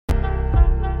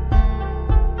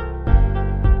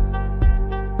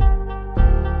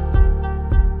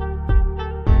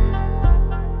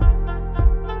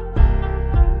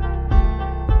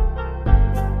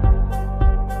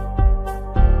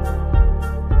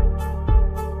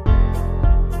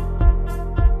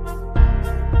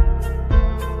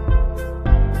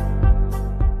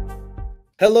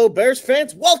Hello, Bears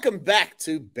fans. Welcome back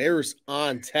to Bears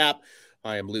on Tap.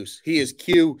 I am Luce. He is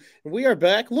Q. And we are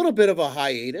back. A little bit of a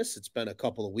hiatus. It's been a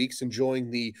couple of weeks enjoying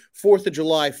the 4th of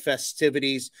July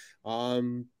festivities.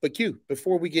 But Q,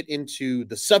 before we get into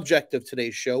the subject of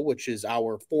today's show, which is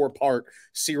our 4-part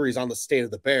series on the state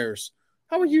of the Bears,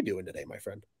 how are you doing today, my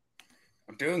friend?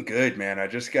 I'm doing good, man. I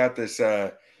just got this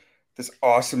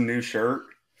awesome new shirt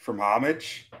from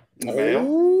Homage in the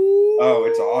mail. Oh,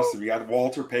 it's Oh, awesome. You got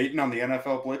Walter Payton on the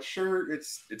NFL Blitz shirt.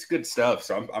 It's good stuff.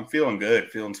 So I'm feeling good,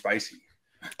 feeling spicy.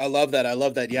 I love that. I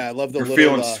love that. Yeah, I love the You're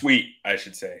little feeling sweet, I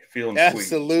should say. Feeling sweet.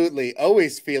 absolutely.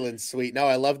 Always feeling sweet. No,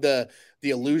 I love the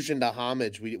allusion to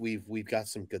homage. We've got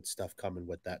some good stuff coming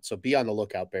with that. So be on the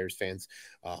lookout, Bears fans,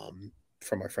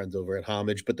 from our friends over at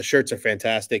Homage. But the shirts are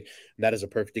fantastic. And that is a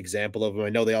perfect example of them. I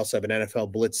know they also have an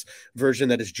NFL Blitz version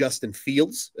that is Justin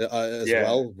Fields as Yeah.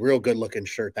 well. Real good looking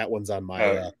shirt. That one's on my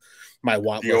Uh, my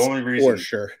want the list only for reason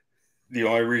sure. the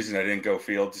only reason I didn't go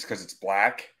Fields is because it's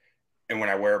black. And when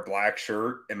I wear a black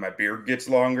shirt and my beard gets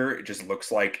longer, it just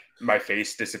looks like my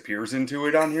face disappears into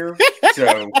it on here.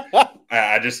 So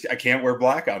I can't wear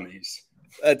black on these.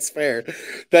 That's fair.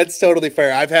 That's totally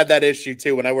fair. I've had that issue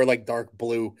too. When I wear like dark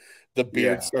blue, the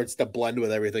beard Yeah. starts to blend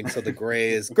with everything. So the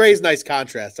gray is nice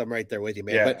contrast. I'm right there with you,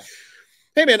 man. But Yeah.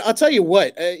 hey, man, I'll tell you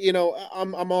what.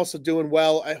 I'm also doing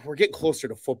well. We're getting closer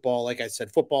to football. Like I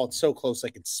said, football. It's so close. I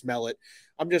can smell it.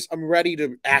 I'm ready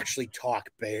to actually talk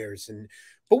Bears,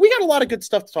 but we got a lot of good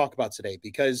stuff to talk about today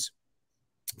because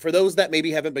for those that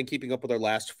maybe haven't been keeping up with our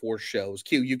last 4 shows,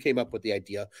 Q, you came up with the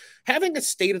idea having a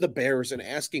state of the Bears and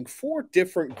asking 4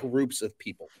 different groups of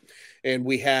people. And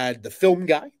we had the film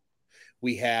guy,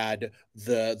 we had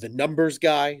the numbers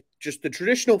guy, just the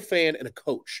traditional fan and a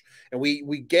coach. And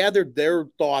we gathered their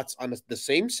thoughts on the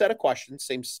same set of questions,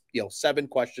 same 7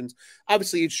 questions.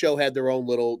 Obviously, each show had their own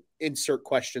little insert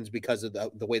questions because of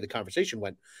the way the conversation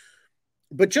went.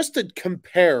 But just to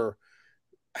compare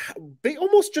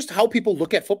almost just how people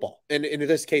look at football, and in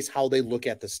this case, how they look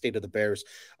at the state of the Bears.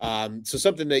 So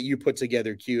something that you put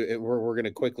together, Q. We're going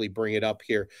to quickly bring it up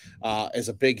here as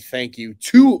a big thank you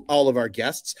to all of our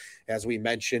guests. As we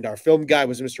mentioned, our film guy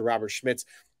was Mr. Robert Schmitz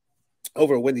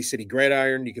over at Windy City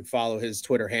Gridiron. You can follow his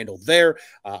Twitter handle there.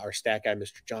 Our stat guy,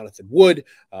 Mr. Jonathan Wood,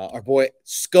 our boy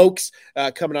Skokes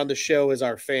coming on the show as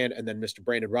our fan, and then Mr.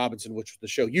 Brandon Robinson, which was the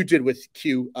show you did with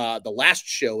Q, the last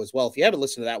show as well. If you haven't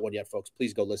listened to that one yet, folks,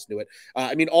 please go listen to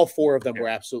it. All 4 of them Yeah. were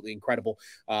absolutely incredible.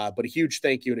 But a huge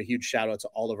thank you and a huge shout out to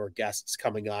all of our guests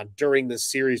coming on during this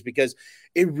series because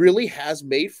it really has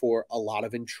made for a lot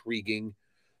of intriguing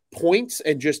points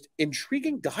and just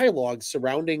intriguing dialogue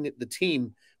surrounding the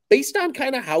team based on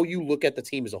kind of how you look at the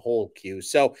team as a whole, Q.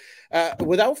 So,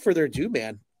 without further ado,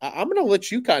 man, I'm going to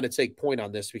let you kind of take point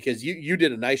on this because you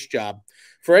did a nice job.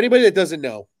 For anybody that doesn't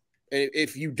know,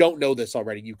 if you don't know this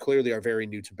already, you clearly are very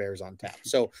new to Bears on Tap.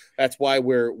 So that's why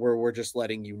we're just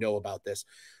letting you know about this.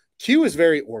 Q is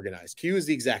very organized. Q is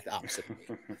the exact opposite of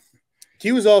me.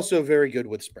 Q is also very good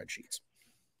with spreadsheets.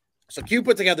 So Q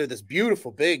put together this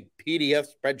beautiful big PDF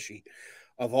spreadsheet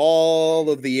of all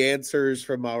of the answers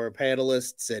from our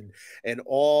panelists and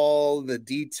all the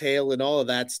detail and all of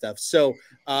that stuff. So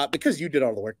because you did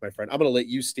all the work, my friend, I'm going to let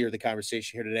you steer the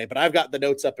conversation here today. But I've got the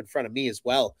notes up in front of me as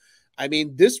well. I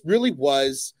mean, this really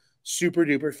was super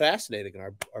duper fascinating.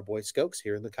 And our boy Skokes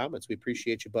here in the comments. We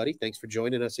appreciate you, buddy. Thanks for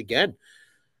joining us again.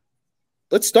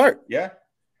 Let's start. Yeah.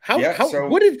 How Yeah. how So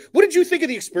what did you think of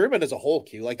the experiment as a whole,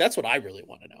 Q? Like that's what I really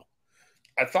want to know.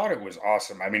 I thought it was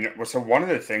awesome. I mean, so one of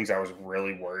the things I was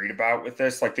really worried about with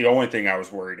this, like the only thing I was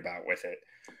worried about with it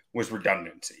was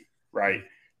redundancy, right?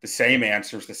 The same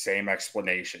answers, the same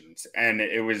explanations. And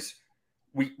it was,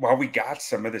 while we got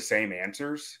some of the same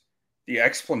answers, the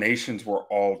explanations were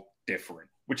all different,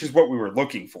 which is what we were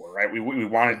looking for, right? We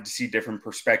wanted to see different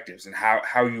perspectives and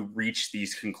how you reach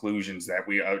these conclusions that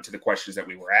to the questions that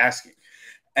we were asking.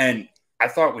 And I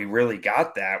thought we really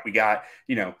got that. We got,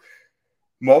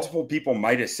 multiple people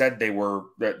might have said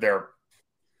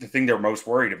the thing they're most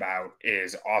worried about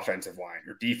is offensive line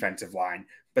or defensive line,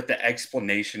 but the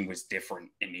explanation was different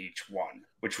in each one,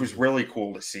 which was really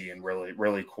cool to see and really,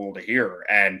 really cool to hear.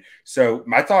 And so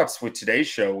my thoughts with today's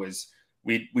show is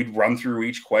we'd run through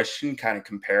each question, kind of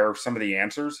compare some of the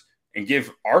answers and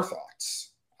give our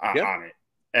thoughts Yep. on it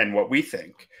and what we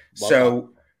think. Love that.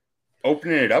 So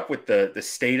opening it up with the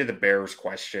state of the Bears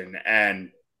question,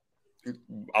 and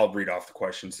I'll read off the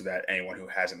questions so that anyone who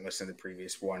hasn't listened to the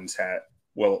previous ones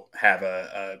will have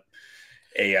a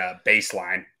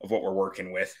baseline of what we're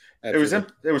working with. Absolutely.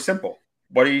 It was simple.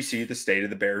 What do you see the state of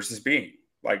the Bears as being?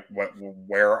 Like,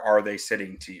 where are they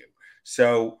sitting to you?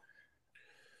 So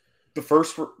the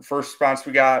first response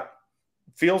we got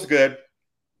feels good.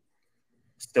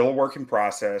 still a work in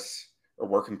process or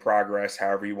work in progress,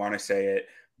 however you want to say it.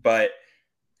 But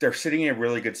they're sitting in a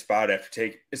really good spot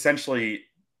after essentially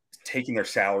taking their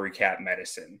salary cap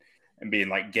medicine and being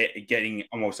like getting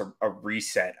almost a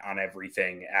reset on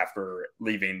everything after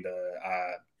leaving the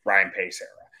Ryan Pace era.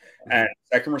 And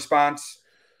second response,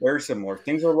 very similar.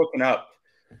 Things are looking up,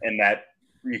 and that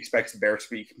we expect the Bears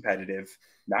to be competitive.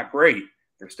 Not great.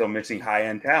 They're still missing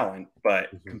high-end talent, but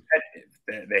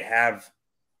competitive. They have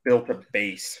built a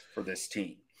base for this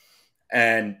team.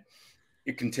 And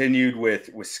it continued with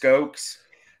Skokes.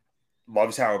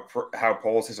 Loves how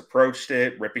Poles has approached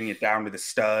it, ripping it down to the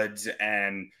studs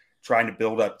and trying to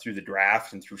build up through the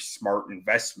draft and through smart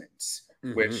investments,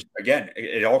 which, again,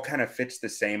 it all kind of fits the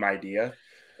same idea.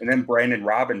 And then Brandon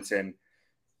Robinson,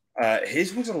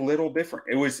 his was a little different.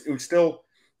 It would still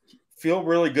feel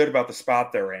really good about the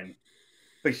spot they're in,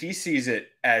 but he sees it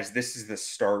as this is the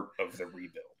start of the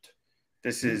rebuild.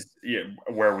 This is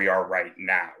where we are right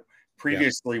now.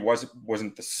 Previously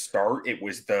wasn't the start. It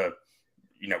was the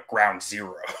ground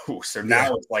zero. So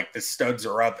now it's like the studs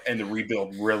are up and the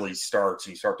rebuild really starts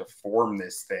and you start to form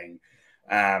this thing.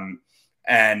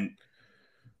 And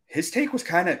his take was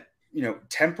kind of,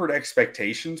 tempered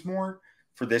expectations more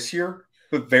for this year,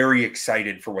 but very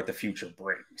excited for what the future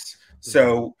brings.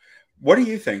 So what do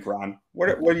you think, Ron?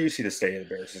 What do you see the state of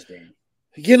the Bears as being?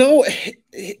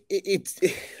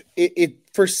 It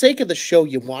for sake of the show,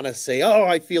 you want to say, oh,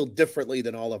 I feel differently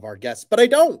than all of our guests, but I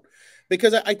don't.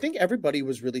 Because I think everybody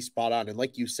was really spot on. And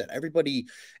like you said, everybody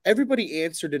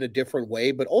answered in a different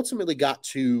way, but ultimately got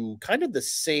to kind of the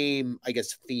same, I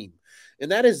guess, theme.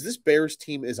 And that is this Bears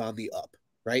team is on the up,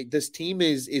 right? This team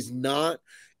is not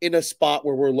in a spot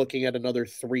where we're looking at another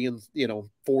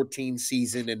 3-14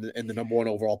 season and the number one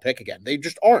overall pick again. They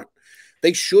just aren't.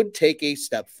 They should take a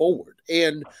step forward.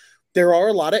 And there are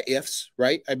a lot of ifs,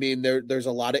 right? I mean, there's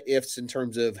a lot of ifs in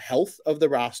terms of health of the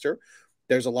roster.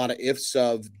 There's a lot of ifs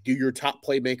of, do your top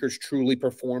playmakers truly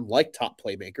perform like top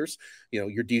playmakers?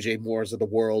 Your DJ Moores of the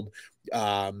world.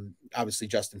 Obviously,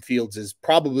 Justin Fields is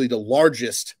probably the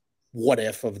largest what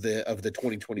if of the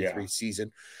 2023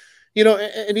 season.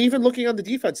 And even looking on the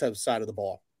defensive side of the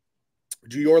ball,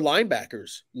 do your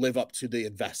linebackers live up to the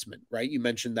investment, right? You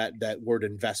mentioned that word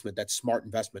investment, that smart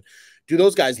investment. Do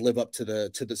those guys live up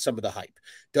to some of the hype?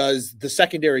 Does the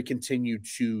secondary continue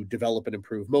to develop and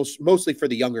improve? Mostly for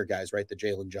the younger guys, right? The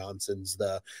Jalen Johnsons,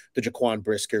 the Jaquan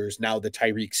Briskers, now the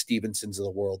Tyreek Stevensons of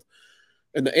the world,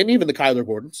 and even the Kyler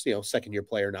Gordons, second-year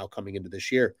player now coming into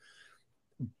this year.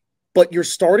 But you're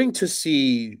starting to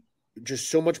see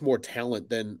just so much more talent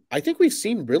than I think we've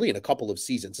seen really in a couple of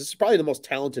seasons. This is probably the most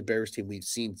talented Bears team we've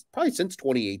seen probably since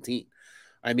 2018.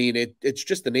 I mean, it's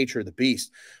just the nature of the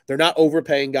beast. They're not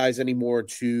overpaying guys anymore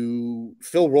to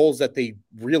fill roles that they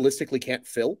realistically can't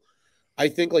fill. I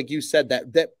think, like you said,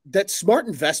 that smart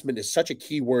investment is such a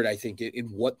key word, I think, in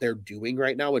what they're doing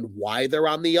right now and why they're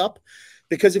on the up.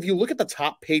 Because if you look at the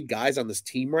top paid guys on this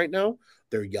team right now,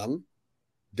 they're young.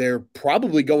 They're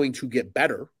probably going to get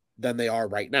better than they are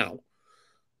right now.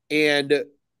 And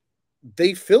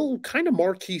they fill kind of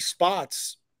marquee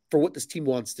spots for what this team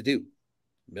wants to do.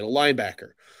 Middle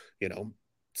linebacker,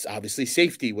 it's obviously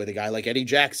safety with a guy like Eddie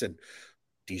Jackson.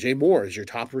 DJ Moore is your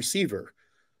top receiver.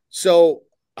 So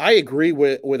I agree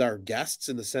with our guests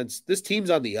in the sense this team's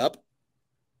on the up,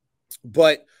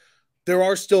 but there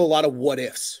are still a lot of what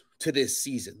ifs to this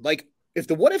season. Like, if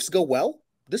the what ifs go well,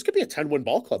 this could be a 10-win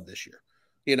ball club this year.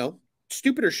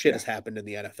 Stupider shit has happened in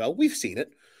the NFL. We've seen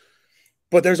it.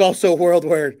 But there's also a world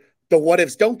where the what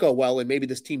ifs don't go well, and maybe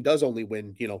this team does only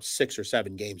win, 6 or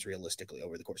 7 games realistically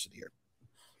over the course of the year.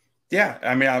 Yeah,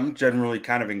 I mean, I'm generally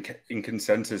kind of in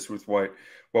consensus with what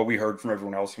we heard from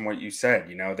everyone else and what you said.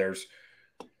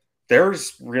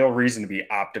 There's real reason to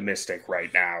be optimistic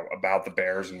right now about the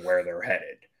Bears and where they're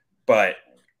headed. But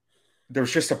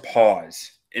there's just a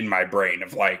pause in my brain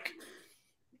of like,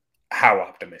 how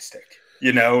optimistic?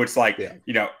 It's like,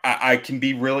 I can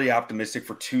be really optimistic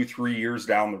for 2-3 years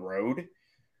down the road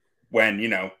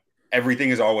when, everything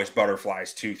is always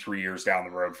butterflies 2-3 years down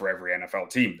the road for every NFL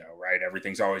team, though, right?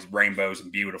 Everything's always rainbows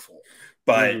and beautiful.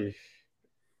 But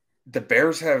the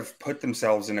Bears have put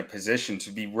themselves in a position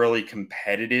to be really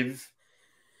competitive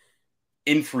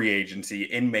in free agency,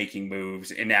 in making moves,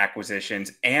 in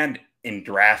acquisitions, and in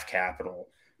draft capital,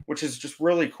 which is just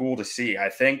really cool to see. I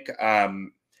think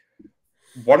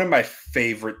one of my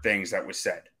favorite things that was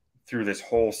said through this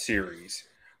whole series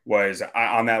was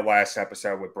on that last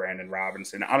episode with Brandon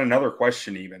Robinson, on another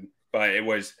question even, but it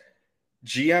was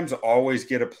GMs always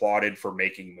get applauded for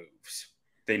making moves.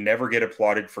 They never get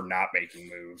applauded for not making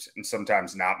moves, and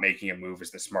sometimes not making a move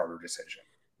is the smarter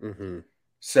decision.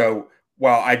 So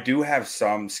while I do have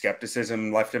some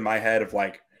skepticism left in my head of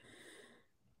like,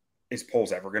 is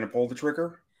Poles ever going to pull the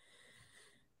trigger?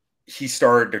 He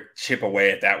started to chip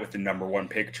away at that with the number 1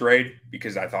 pick trade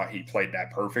because I thought he played that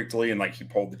perfectly and like he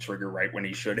pulled the trigger right when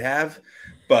he should have.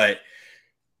 But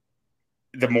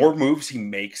the more moves he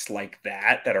makes like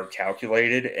that are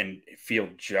calculated and feel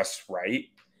just right,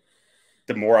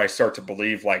 the more I start to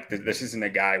believe like this isn't a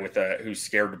guy who's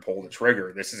scared to pull the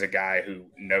trigger. This is a guy who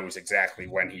knows exactly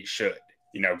when he should,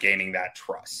 gaining that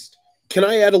trust. Can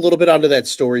I add a little bit onto that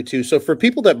story too? So for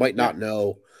people that might not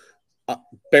know,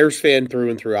 Bears fan through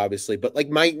and through, obviously, but like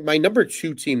my number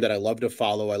 2 team that I love to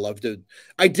follow,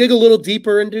 I dig a little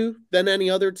deeper into than any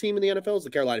other team in the NFL is the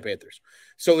Carolina Panthers.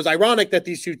 So it was ironic that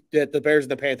that the Bears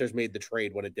and the Panthers made the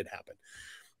trade when it did happen.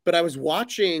 But I was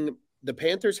watching the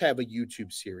Panthers have a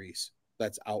YouTube series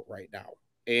that's out right now,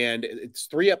 and it's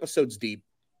 3 episodes deep,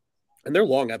 and they're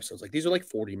long episodes. Like these are like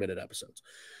 40-minute episodes.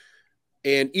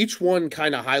 And each one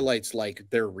kind of highlights like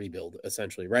their rebuild,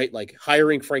 essentially, right? Like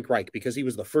hiring Frank Reich because he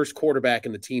was the first quarterback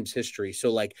in the team's history.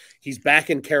 So like he's back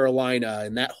in Carolina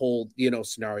and that whole,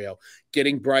 scenario,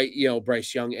 getting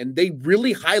Bryce Young. And they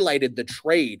really highlighted the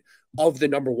trade of the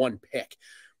number 1 pick.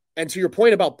 And to your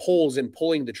point about Poles and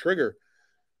pulling the trigger,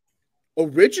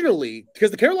 originally,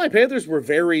 because the Carolina Panthers were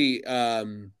very,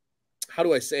 how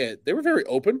do I say it? They were very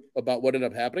open about what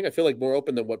ended up happening. I feel like more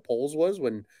open than what Poles was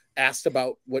when asked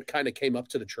about what kind of came up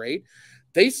to the trade.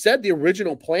 They said the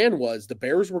original plan was the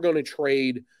Bears were going to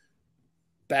trade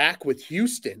back with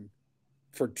Houston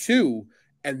for 2,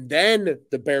 and then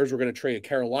the Bears were going to trade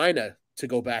Carolina to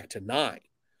go back to 9.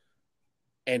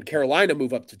 And Carolina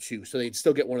move up to 2, so they'd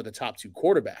still get one of the top 2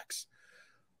 quarterbacks.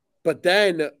 But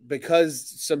then,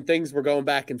 because some things were going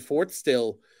back and forth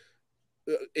still,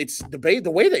 it's the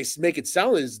way they make it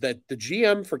sound is that the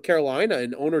GM for Carolina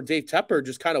and owner Dave Tepper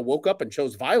just kind of woke up and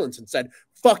chose violence and said,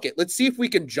 fuck it. Let's see if we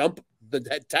can jump the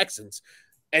Texans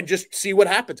and just see what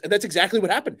happens. And that's exactly what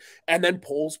happened. And then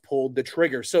Poles pulled the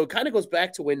trigger. So it kind of goes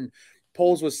back to when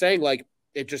Poles was saying, like,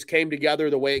 it just came together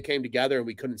the way it came together and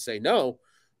we couldn't say no,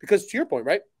 because to your point,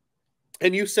 right?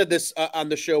 And you said this on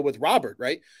the show with Robert,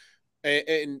 right?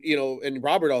 And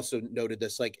Robert also noted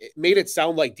this, like it made it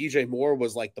sound like DJ Moore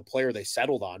was like the player they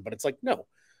settled on, but it's like, no,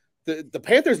 the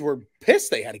Panthers were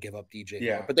pissed they had to give up DJ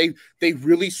Moore, but they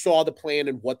really saw the plan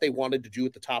and what they wanted to do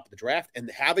at the top of the draft, and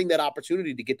having that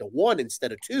opportunity to get to 1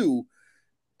 instead of 2,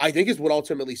 I think is what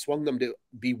ultimately swung them to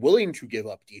be willing to give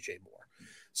up DJ Moore.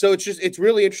 So it's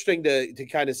really interesting to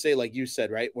kind of say, like you said,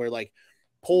 right, where like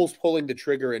Poles pulling the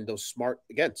trigger and those smart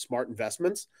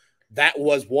investments, that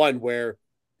was one where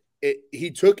he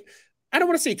took, I don't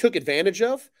want to say took advantage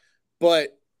of,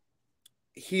 but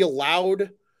he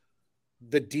allowed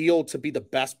the deal to be the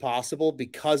best possible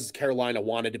because Carolina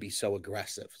wanted to be so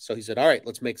aggressive. So he said, all right,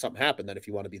 let's make something happen then if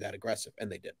you want to be that aggressive.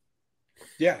 And they did.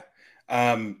 Yeah.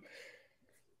 Man,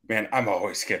 I'm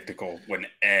always skeptical when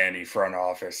any front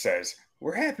office says,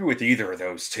 we're happy with either of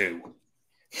those 2.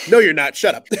 No, you're not.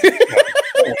 Shut up.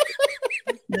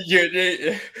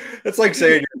 It's like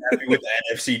saying you're happy with the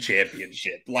NFC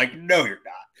Championship. Like, no, you're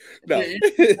not. No.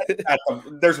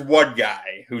 There's one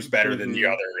guy who's better than the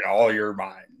other in all your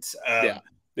minds. Yeah.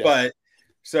 But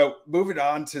so moving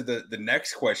on to the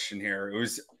next question here, it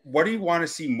was, what do you want to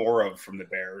see more of from the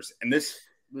Bears? And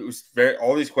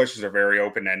all these questions are very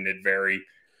open-ended, very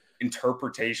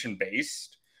interpretation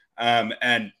based.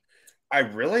 And I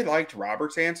really liked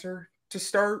Robert's answer to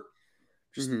start.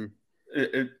 Just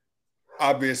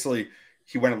obviously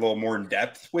he went a little more in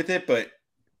depth with it, but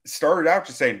started out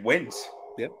just saying wins.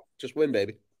 Yep. Just win,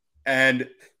 baby. And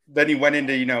then he went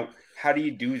into, how do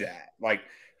you do that? Like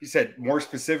he said, more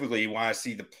specifically, you want to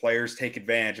see the players take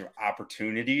advantage of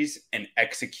opportunities and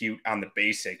execute on the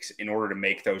basics in order to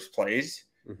make those plays.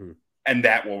 Mm-hmm. And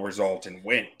that will result in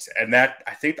wins. And I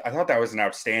thought that was an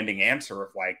outstanding answer of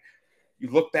like, you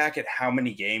look back at how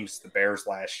many games the Bears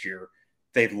last year,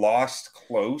 they lost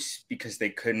close because they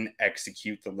couldn't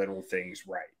execute the little things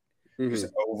right. Mm-hmm. Just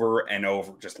over and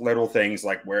over, just little things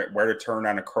like where to turn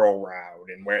on a curl route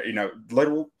and where,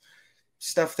 little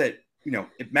stuff that,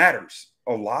 it matters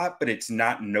a lot, but it's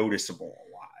not noticeable a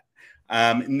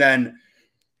lot. And then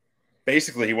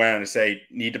basically he went on to say,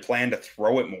 need to plan to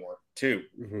throw it more too.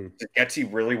 Mm-hmm. Does Getsy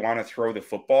really want to throw the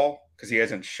football? Because he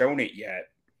hasn't shown it yet.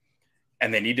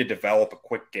 And they need to develop a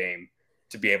quick game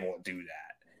to be able to do that.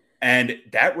 And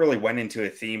that really went into a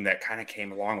theme that kind of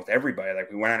came along with everybody.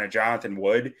 Like we went on a Jonathan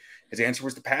Wood. His answer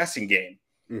was the passing game.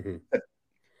 Mm-hmm. The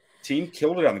team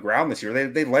killed it on the ground this year.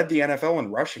 They led the NFL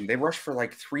in rushing. They rushed for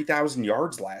like 3,000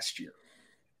 yards last year.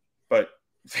 But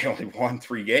they only won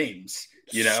 3 games,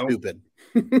 Stupid.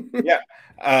 Yeah.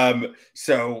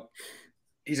 So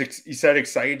he said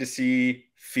excited to see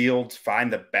Fields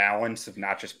find the balance of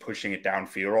not just pushing it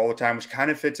downfield all the time, which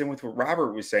kind of fits in with what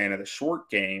Robert was saying of the short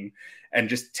game and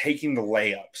just taking the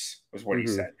layups was what he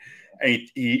said. And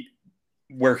he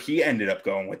where he ended up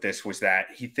going with this was that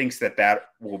he thinks that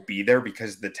will be there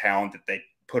because of the talent that they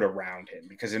put around him.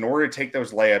 Because in order to take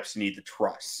those layups, you need the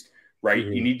trust, right?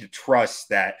 You need to trust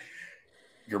that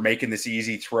you're making this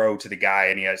easy throw to the guy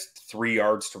and he has 3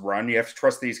 yards to run. You have to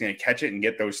trust that he's going to catch it and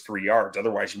get those 3 yards.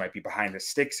 Otherwise, you might be behind the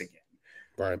sticks again.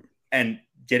 Right. And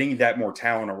getting that more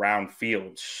talent around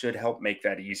Fields should help make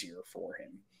that easier for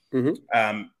him.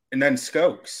 And then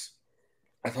Skokes.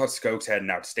 I thought Skokes had an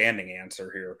outstanding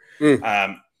answer here.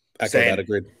 That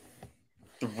agreed.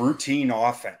 The routine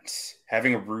offense,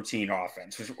 having a routine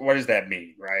offense, what does that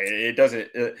mean, right? It doesn't,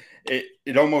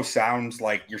 it almost sounds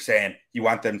like you're saying you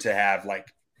want them to have like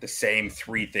the same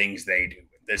 3 things they do.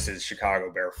 This is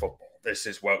Chicago Bear football. This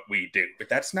is what we do. But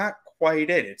that's not quite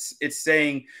it. It's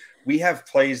saying we have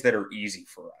plays that are easy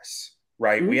for us,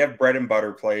 right? We have bread and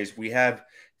butter plays. We have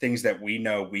things that we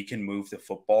know we can move the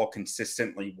football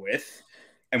consistently with.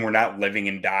 And we're not living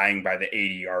and dying by the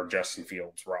 80-yard Justin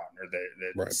Fields run or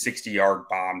the 60-yard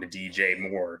bomb to DJ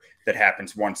Moore that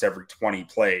happens once every 20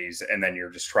 plays, and then you're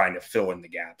just trying to fill in the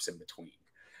gaps in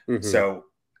between. So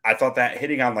I thought that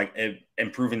hitting on like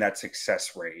improving that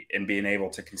success rate and being able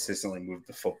to consistently move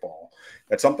the football,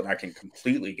 that's something I can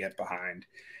completely get behind.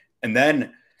 And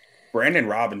then Brandon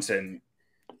Robinson,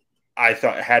 I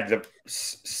thought had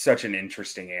such an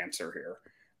interesting answer here,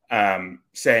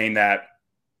 saying that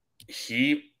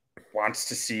he wants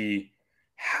to see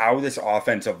how this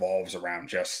offense evolves around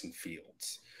Justin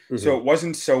Fields. So it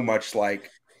wasn't so much like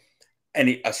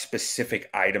a specific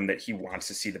item that he wants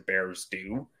to see the Bears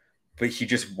do, but he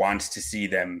just wants to see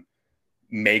them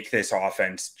make this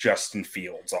offense Justin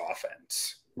Fields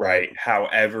offense, right?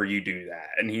 However you do that.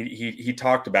 And he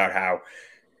talked about how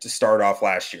to start off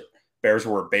last year, Bears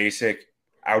were a basic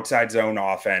outside zone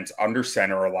offense, under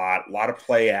center a lot of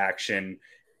play action.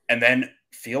 And then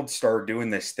Fields started doing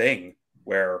this thing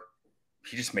where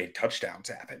he just made touchdowns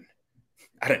happen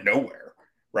out of nowhere,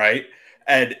 right?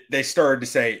 And they started to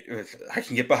say, I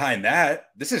can get behind that.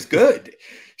 This is good.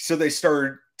 So they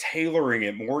started tailoring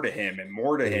it more to him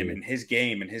and his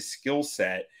game and his skill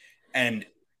set. And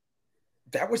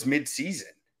that was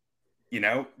mid-season. You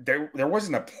know, there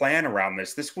wasn't a plan around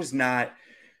this. This was not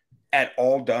at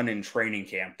all done in training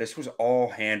camp. This was all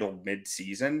handled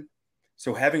mid-season.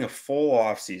 So having a full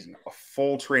offseason, a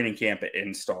full training camp at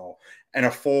install, and a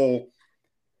full,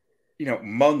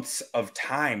 months of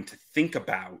time to think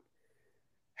about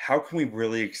how can we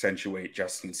really accentuate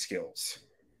Justin's skills.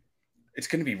 It's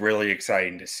going to be really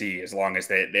exciting to see as long as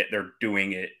they're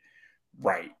doing it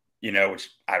right, which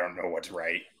I don't know what's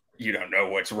right. You don't know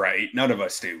what's right. None of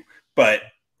us do, but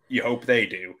you hope they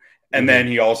do. And then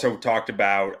he also talked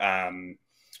about how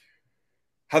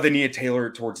they need to tailor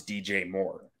it towards DJ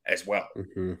Moore as well,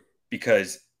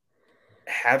 because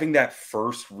having that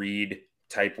first read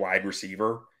type wide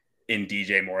receiver in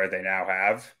DJ Moore they now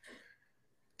have,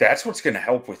 that's what's going to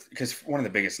help with, because one of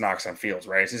the biggest knocks on Fields,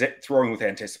 right, is it throwing with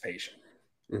anticipation.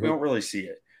 We don't really see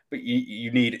it, but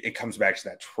it comes back to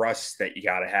that trust that you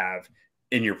got to have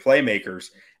in your playmakers.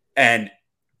 And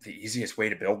the easiest way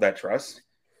to build that trust,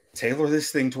 tailor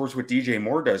this thing towards what DJ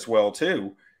Moore does well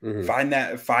too. Find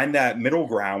that middle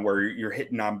ground where you're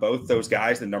hitting on both those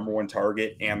guys, the number one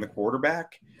target and the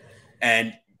quarterback.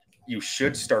 And you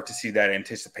should start to see that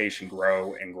anticipation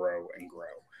grow and grow and grow.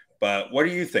 But what do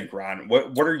you think, Ron?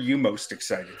 What are you most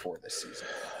excited for this season?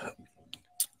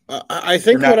 I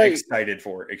think excited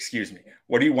for, excuse me.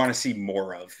 What do you want to see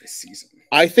more of this season?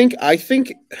 I think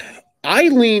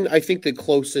the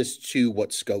closest to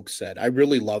what Skokes said. I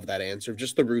really love that answer.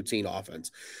 Just the routine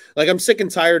offense. Like, I'm sick and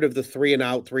tired of the 3 and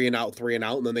out,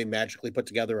 and then they magically put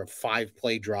together a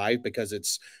 5-play drive because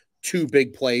it's 2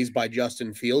 big plays by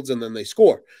Justin Fields and then they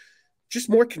score. Just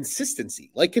more consistency.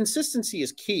 Like, consistency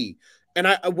is key. And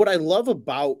what I love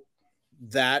about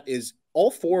that is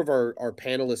all 4 of our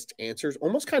panelists' answers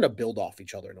almost kind of build off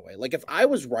each other in a way. Like, if I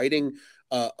was writing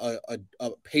a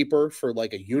paper for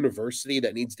like a university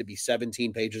that needs to be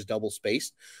 17 pages double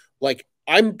spaced, like,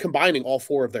 I'm combining all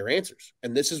 4 of their answers.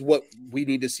 And this is what we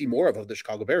need to see more of the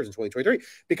Chicago Bears in 2023,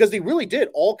 because they really did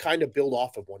all kind of build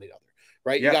off of one another,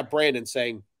 right? Yeah. You got Brandon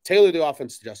saying, tailor the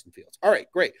offense to Justin Fields. All right,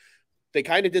 great. They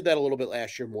kind of did that a little bit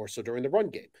last year, more so during the run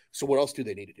game. So what else do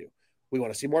they need to do? We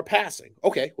want to see more passing.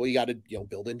 Okay, well, you got to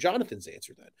build in Jonathan's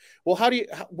answer then. Well,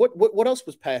 what else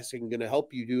was passing going to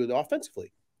help you do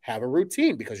offensively? Have a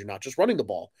routine, because you're not just running the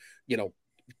ball.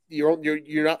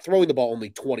 You're not throwing the ball only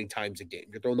 20 times a game.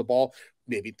 You're throwing the ball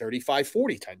maybe 35,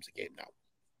 40 times a game now.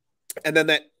 And then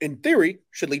that, in theory,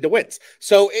 should lead to wins.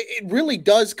 So it really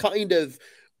does kind of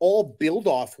all build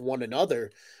off one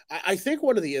another. I think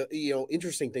one of the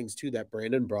interesting things too that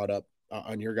Brandon brought up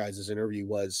on your guys' interview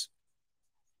was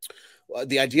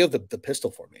the idea of the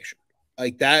pistol formation.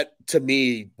 Like that to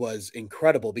me was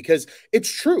incredible because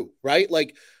it's true, right?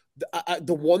 Like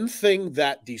the one thing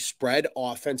that the spread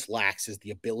offense lacks is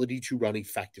the ability to run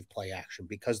effective play action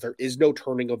because there is no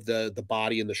turning of the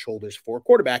body and the shoulders for a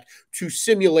quarterback to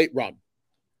simulate run.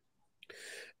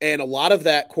 And a lot of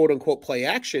that quote unquote play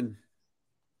action,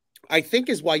 I think,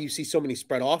 is why you see so many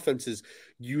spread offenses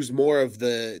use more of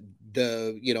the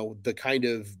kind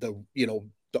of the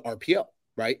RPO,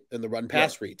 right? And the run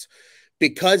pass reads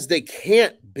because they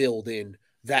can't build in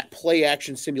that play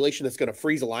action simulation that's going to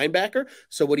freeze a linebacker.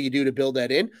 So what do you do to build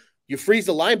that in? You freeze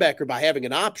the linebacker by having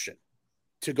an option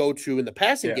to go to in the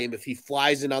passing game if he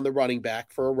flies in on the running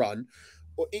back for a run.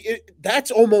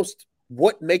 That's almost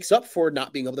what makes up for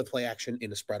not being able to play action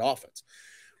in a spread offense.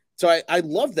 So I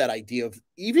love that idea of,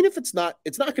 even if it's not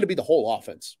going to be the whole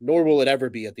offense, nor will it ever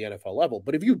be at the NFL level.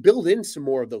 But if you build in some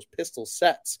more of those pistol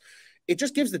sets, it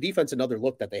just gives the defense another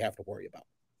look that they have to worry about.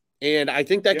 And I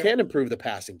think that can improve the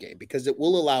passing game because it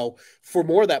will allow for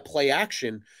more of that play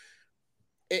action.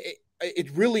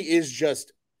 It really is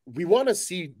just, we want to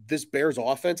see this Bears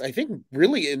offense. I think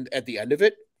really at the end of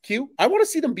it, I want to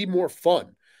see them be more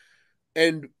fun.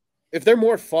 And if they're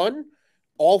more fun,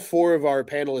 all four of our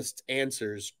panelists'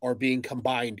 answers are being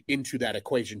combined into that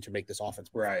equation to make this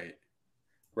offense work.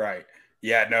 Right.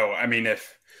 Yeah, no, I mean,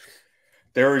 if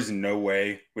there is no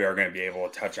way we are going to be able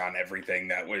to touch on everything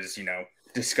that was,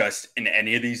 discussed in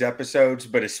any of these episodes,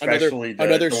 but especially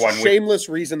another shameless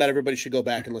reason that everybody should go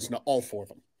back and listen to all four of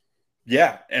them.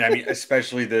 Yeah. And I mean,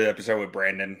 especially the episode with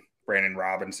Brandon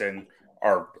Robinson,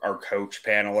 our coach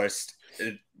panelist.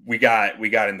 We got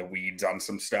in the weeds on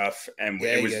some stuff, and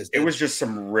it was just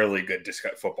some really good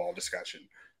football discussion.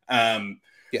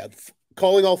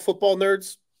 Calling all football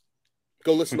nerds,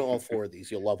 go listen to all four of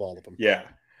these. You'll love all of them. Yeah.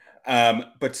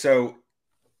 But so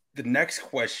the next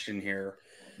question here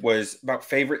was about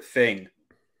favorite thing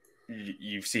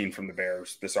you've seen from the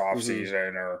Bears this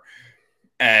offseason,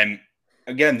 and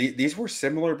again, these were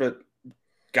similar, but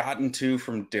gotten to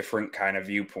from different kind of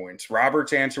viewpoints.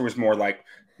 Robert's answer was more like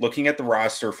looking at the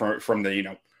roster from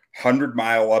the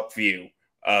 100-mile up view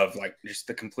of like just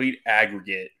the complete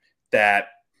aggregate, that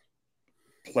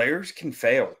players can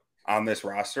fail on this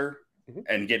roster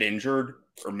and get injured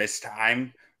or miss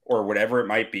time or whatever it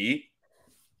might be.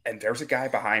 And there's a guy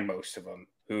behind most of them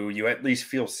who you at least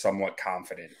feel somewhat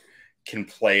confident can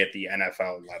play at the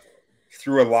NFL level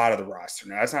through a lot of the roster.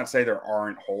 Now, that's not to say there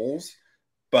aren't holes,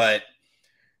 but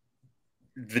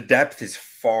the depth is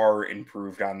far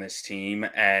improved on this team,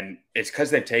 and it's because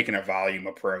they've taken a volume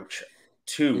approach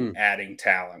to adding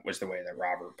talent, was the way that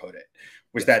Robert put it,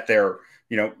 was that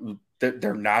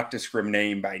they're not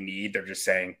discriminating by need. They're just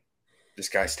saying, this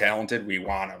guy's talented. We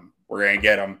want him. We're going to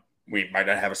get him. We might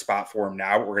not have a spot for him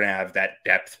now, but we're going to have that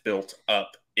depth built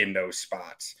up in those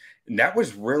spots. And that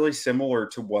was really similar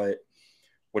to what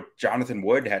Jonathan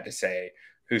Wood had to say,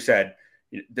 who said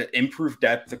the improved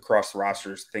depth across the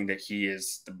roster is the thing that he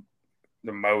is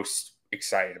the most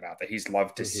excited about, that he's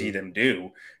loved to see them do,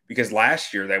 because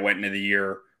last year they went into the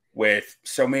year with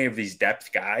so many of these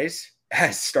depth guys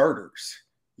as starters,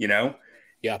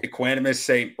 Equanimus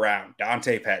St. Brown,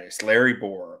 Dante Pettis, Larry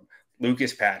Borum,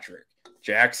 Lucas Patrick,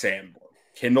 Jack Sanborn,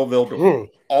 Kendall Vildor.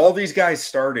 All these guys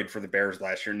started for the Bears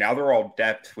last year. Now they're all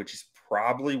depth, which is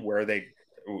probably where they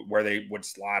would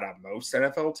slot on most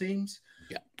NFL teams.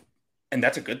 Yeah. And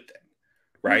that's a good thing,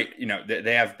 right?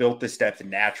 They have built this depth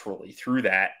naturally through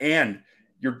that. And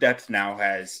your depth now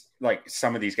has, like,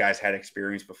 some of these guys had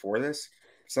experience before this.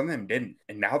 Some of them didn't.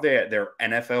 And now they're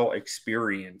NFL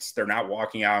experience. They're not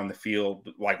walking out on the field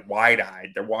like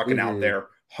wide-eyed. They're walking out there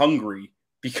hungry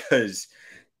because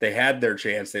they had their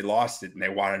chance, they lost it, and they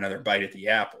want another bite at the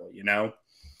apple,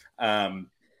 And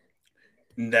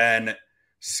then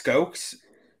Skokes,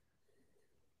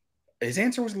 his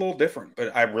answer was a little different,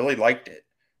 but I really liked it.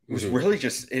 It was really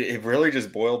it really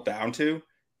just boiled down to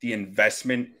the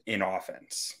investment in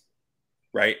offense,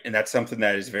 right? And that's something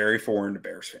that is very foreign to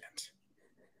Bears fans,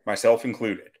 myself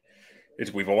included.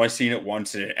 We've only seen it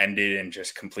once, and it ended in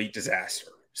just complete disaster.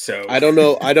 So I don't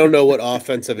know what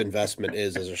offensive investment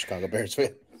is as a Chicago Bears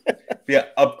fan. Yeah,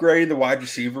 upgrading the wide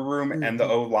receiver room and the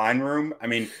O-line room. I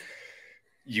mean,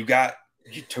 you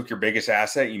took your biggest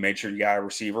asset, you made sure you got a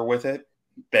receiver with it.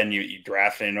 Then you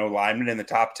drafted an O-lineman in the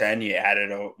top 10. You added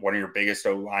one of your biggest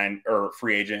O-line or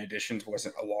free agent additions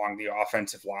wasn't along the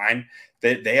offensive line.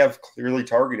 They have clearly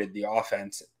targeted the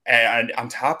offense. And on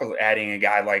top of adding a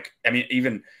guy like,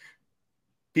 even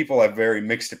people have very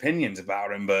mixed opinions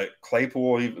about him, but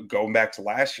Claypool, going back to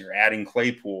last year, adding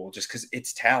Claypool just because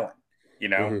it's talent, you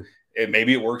know,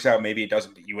 maybe it works out, maybe it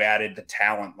doesn't, but you added the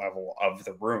talent level of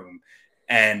the room.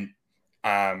 And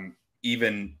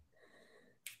even,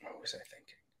 what was I thinking?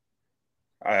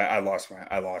 I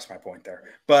lost my point there,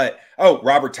 but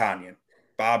Robert Tonyan,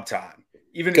 Bob Ton.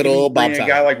 Even good old Bob a Tonyan.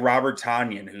 guy like Robert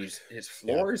Tonyan, his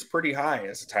floor is pretty high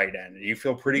as a tight end, and you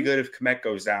feel pretty good if Kmet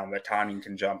goes down that Tonyan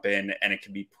can jump in and it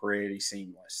can be pretty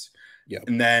seamless. Yeah.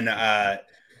 And then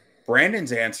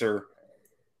Brandon's answer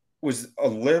was a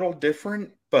little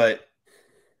different, but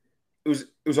it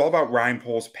was all about Ryan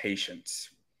Poles'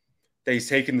 patience. That he's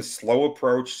taken the slow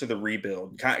approach to the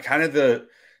rebuild, kind of the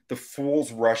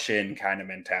fools rush in kind of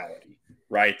mentality.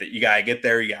 Right, that you got to get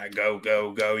there, you got to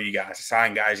go. You got to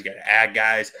sign guys, you got to add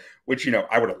guys, which,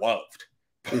 I would have loved.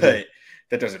 But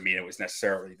that doesn't mean it was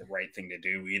necessarily the right thing to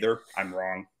do either. I'm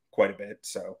wrong quite a bit.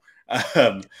 So,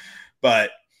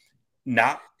 but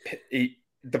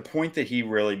the point that he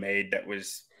really made that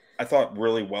was, I thought,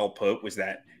 really well put was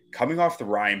that coming off the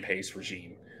Ryan Pace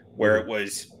regime, where it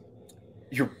was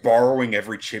you're borrowing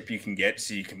every chip you can get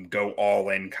so you can go all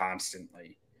in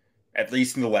constantly, at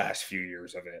least in the last few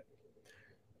years of it,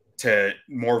 to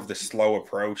more of the slow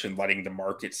approach and letting the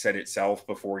market set itself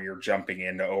before you're jumping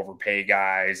in to overpay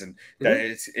guys. And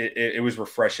that it was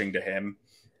refreshing to him.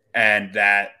 And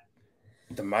that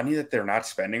the money that they're not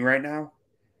spending right now,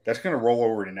 that's going to roll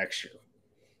over to next year.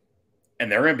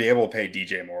 And they're going to be able to pay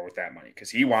DJ Moore with that money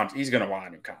because he's going to want a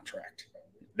new contract.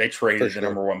 They traded the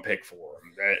number 1 pick for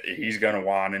him. He's going to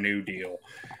want a new deal.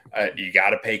 You got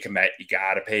to pay Kmet. You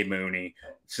got to pay Mooney.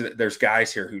 So there's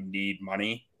guys here who need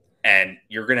money. And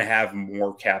you're going to have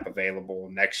more cap available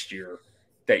next year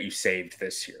that you saved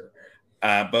this year.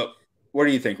 But what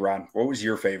do you think, Ron? What was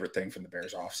your favorite thing from the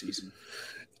Bears offseason?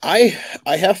 I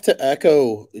have to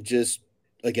echo just,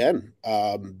 again,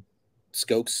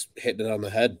 Skokes hitting it on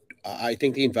the head. I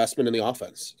think the investment in the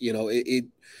offense,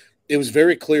 it was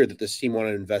very clear that this team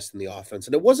wanted to invest in the offense.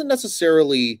 And it wasn't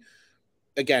necessarily,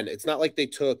 again, it's not like they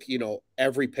took,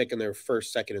 every pick in their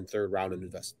first, second, and third round and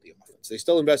invested in the offense. They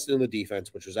still invested in the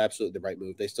defense, which was absolutely the right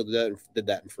move. They still did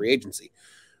that in free agency.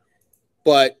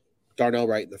 But Darnell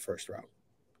Wright in the first round,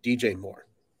 DJ Moore,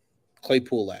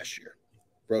 Claypool last year,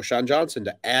 Roschon Johnson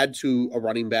to add to a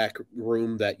running back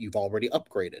room that you've already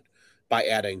upgraded by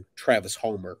adding Travis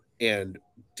Homer and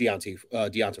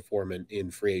Deonta Foreman in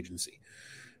free agency.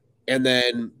 And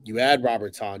then you add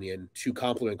Robert Tonyan to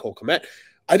complement Cole Kmet.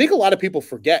 I think a lot of people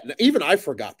forget, and even I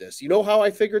forgot this. You know how I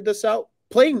figured this out?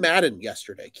 Playing Madden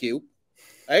yesterday, Q.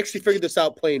 I actually figured this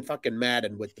out playing fucking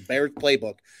Madden with the Bears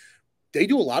playbook. They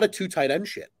do a lot of 2 tight end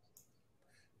shit.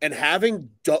 And having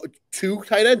 2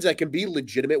 tight ends that can be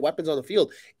legitimate weapons on the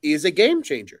field is a game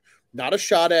changer. Not a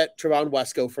shot at Trevon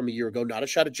Wesco from a year ago, not a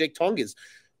shot at Jake Tonges.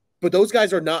 But those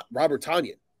guys are not Robert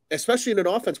Tonyan, especially in an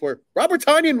offense where Robert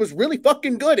Tonyan was really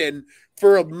fucking good in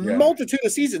for a multitude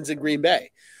of seasons in Green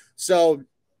Bay. So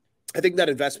I think that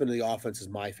investment in the offense is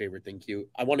my favorite thing, Q.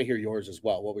 I want to hear yours as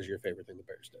well. What was your favorite thing the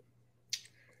Bears did?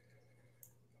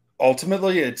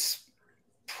 Ultimately, it's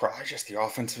probably just the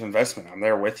offensive investment. I'm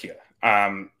there with you.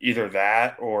 Either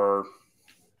that or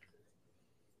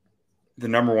the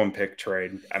number 1 pick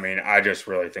trade. I mean, I just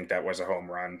really think that was a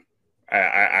home run.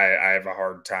 I have a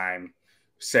hard time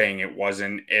saying it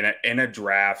wasn't in a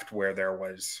draft where there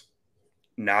was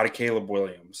not a Caleb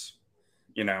Williams,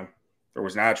 there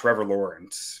was not a Trevor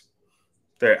Lawrence.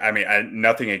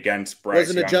 Nothing against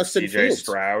Bryce Young or CJ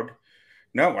Stroud.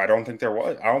 No, I don't think there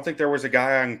was. I don't think there was a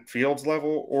guy on Fields'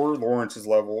 level or Lawrence's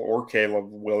level or Caleb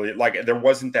Williams. Like, there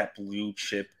wasn't that blue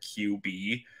chip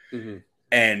QB. Mm-hmm.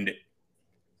 And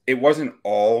it wasn't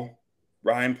all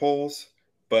Ryan Poles,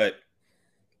 but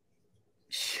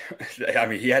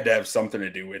he had to have something to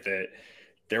do with it.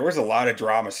 There was a lot of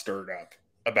drama stirred up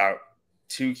about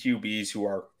 2 QBs who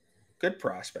are good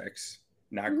prospects,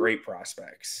 not great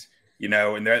prospects,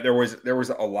 and there was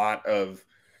a lot of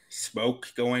smoke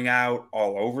going out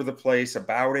all over the place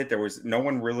about it. There was no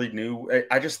one really knew.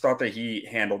 I just thought that he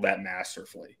handled that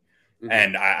masterfully,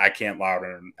 and I can't laud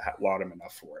him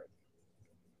enough for it.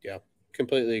 Yeah,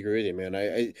 completely agree with you, man.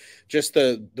 I just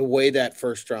the way that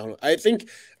first round. I think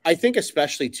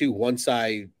especially too, once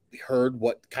I heard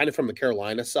what kind of from the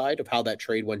Carolina side of how that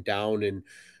trade went down, and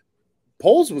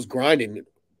Poles was grinding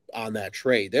on that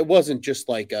trade. It wasn't just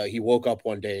like he woke up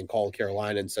one day and called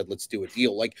Carolina and said, "Let's do a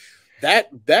deal." Like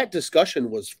that discussion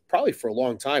was probably for a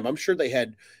long time. I'm sure they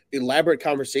had elaborate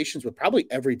conversations with probably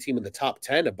every team in the top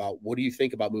 10 about what do you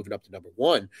think about moving up to number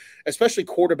 1, especially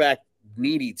quarterback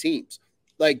needy teams.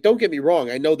 Like, don't get me wrong.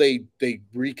 I know they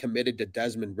recommitted to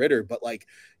Desmond Ridder, but like,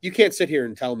 you can't sit here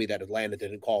and tell me that Atlanta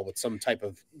didn't call with some type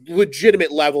of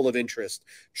legitimate level of interest,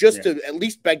 just to at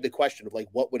least beg the question of like,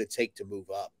 what would it take to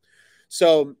move up?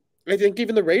 So I think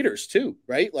even the Raiders too,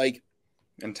 right? Like,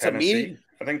 in Tennessee,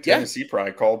 I think Tennessee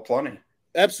probably called plenty.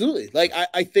 Absolutely. Like,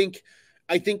 I think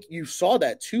you saw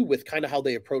that too with kind of how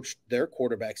they approached their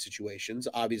quarterback situations.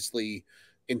 Obviously,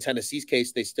 in Tennessee's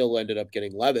case, they still ended up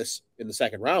getting Levis in the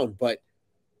second round, but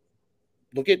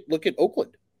look at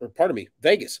Oakland, or pardon me,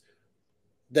 Vegas.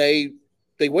 They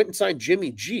went and signed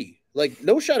Jimmy G. Like,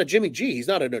 no shot at Jimmy G. He's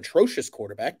not an atrocious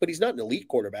quarterback, but he's not an elite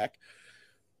quarterback.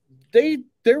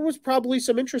 There was probably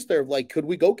some interest there of like, could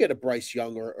we go get a Bryce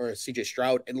Young or a CJ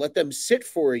Stroud and let them sit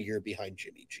for a year behind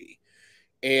Jimmy G?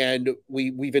 And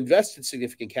we've invested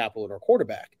significant capital in our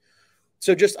quarterback.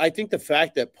 So just, I think the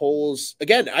fact that Poles,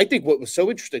 again, I think what was so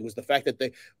interesting was the fact that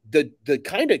the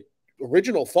kind of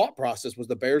original thought process was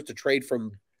the Bears to trade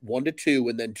from 1 to 2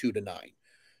 and then 2 to 9.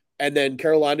 And then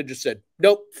Carolina just said,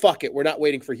 nope, fuck it. We're not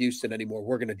waiting for Houston anymore.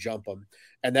 We're going to jump them.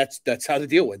 And that's how the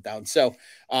deal went down. So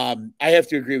I have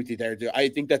to agree with you there. I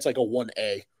think that's like a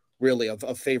 1A really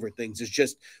of favorite things, is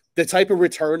just the type of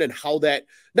return and how that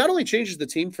not only changes the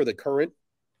team for the current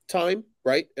time,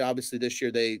 right? Obviously this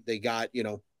year they got,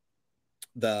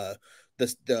 the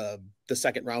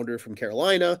second rounder from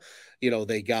Carolina,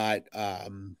 they got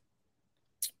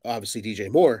obviously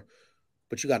DJ Moore,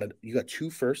 but you got 2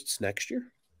 firsts next year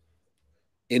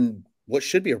in what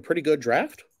should be a pretty good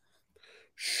draft.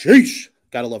 Sheesh.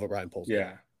 Gotta love it, Ryan Poles.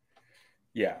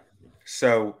 Yeah.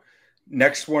 So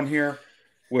next one here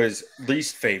was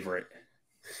least favorite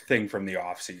thing from the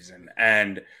offseason.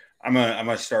 And I'm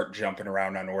gonna start jumping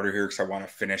around on order here because I want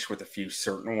to finish with a few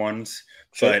certain ones.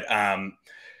 Sure. But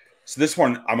so this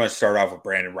one, I'm gonna start off with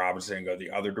Brandon Robinson and go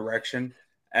the other direction.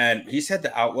 And he said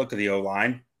the outlook of the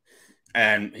O-line,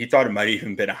 and he thought it might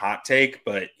even been a hot take,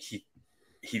 but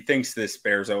he thinks this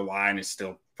Bears O-line is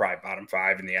still probably bottom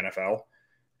 5 in the NFL.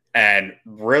 And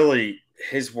really,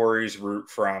 his worries root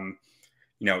from,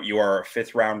 you are a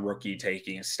 5th round rookie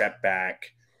taking a step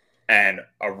back and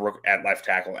at left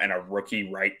tackle and a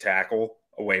rookie right tackle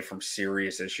away from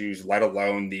serious issues, let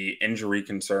alone the injury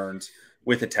concerns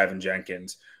with a Tevin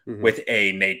Jenkins, with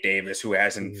a Nate Davis who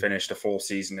hasn't finished a full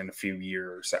season in a few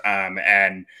years.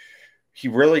 And he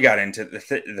really got into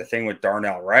the thing with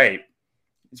Darnell Wright.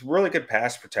 He's a really good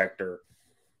pass protector,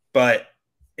 but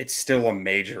it's still a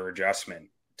major adjustment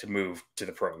to move to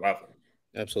the pro level.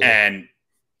 Absolutely. And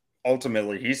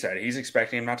ultimately, he said he's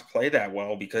expecting him not to play that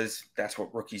well because that's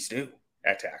what rookies do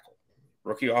at tackle.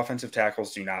 Rookie offensive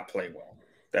tackles do not play well.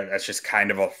 That's just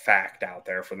kind of a fact out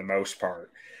there for the most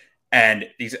part. And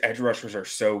these edge rushers are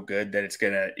so good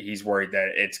that he's worried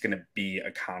that it's going to be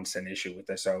a constant issue with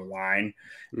this O-line.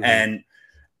 And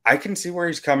I can see where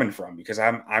he's coming from because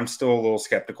I'm still a little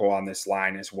skeptical on this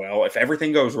line as well. If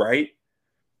everything goes right,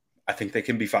 I think they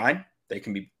can be fine. They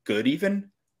can be good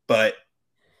even, but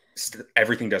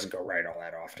everything doesn't go right all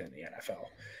that often in the NFL.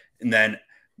 And then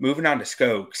moving on to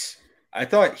Skokes, I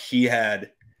thought he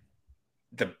had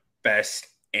the best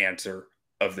answer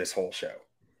of this whole show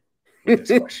with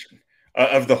this question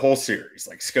of the whole series.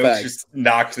 Like Skokes just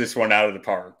knocked this one out of the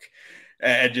park.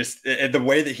 And just the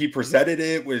way that he presented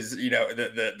it was,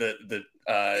 the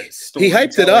he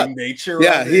hyped it up. Nature,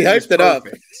 yeah, he hyped it up.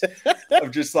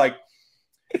 Of just like,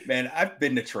 man, I've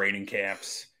been to training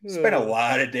camps, spent a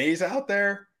lot of days out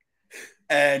there,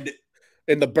 and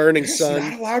in the burning sun,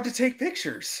 not allowed to take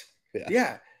pictures.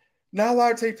 Yeah, not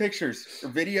allowed to take pictures or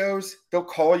videos. They'll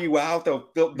call you out.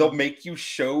 They'll make you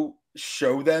show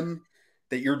them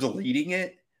that you're deleting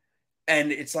it,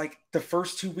 and it's like the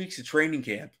first 2 weeks of training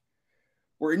camp.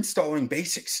 We're installing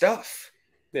basic stuff.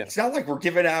 Yeah. It's not like we're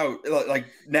giving out like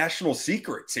national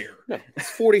secrets here. No,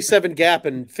 it's 47 gap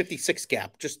and 56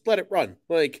 gap. Just let it run.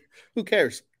 Like, who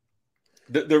cares?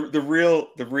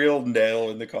 The real nail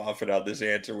in the coffin on this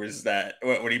answer was that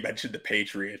when he mentioned the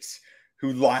Patriots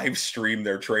who live stream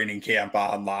their training camp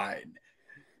online.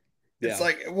 It's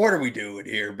like, what are we doing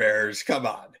here, Bears? Come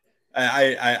on.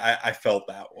 I felt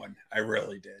that one. I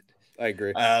really did. I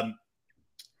agree. And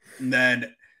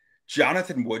then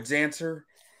Jonathan Wood's answer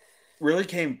really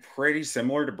came pretty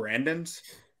similar to Brandon's,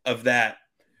 of that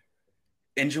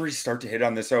injuries start to hit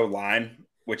on this O-line,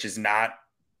 which is not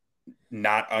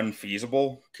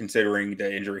unfeasible considering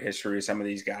the injury history of some of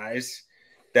these guys,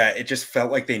 that it just felt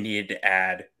like they needed to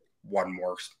add one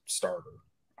more starter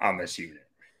on this unit.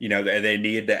 They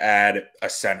needed to add a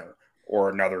center or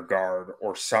another guard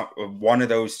or one of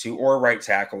those two, or a right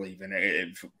tackle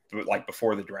even. Like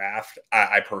before the draft,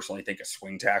 I personally think a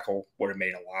swing tackle would have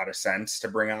made a lot of sense to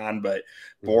bring on, but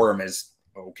Borum is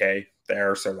okay.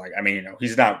 there. So like, I mean,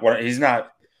 he's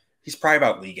probably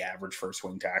about league average for a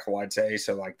swing tackle, I'd say.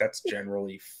 So like, that's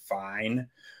generally fine.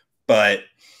 But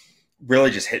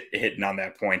really just hitting on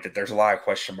that point that there's a lot of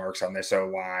question marks on this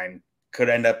O-line. Could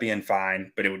end up being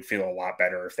fine, but it would feel a lot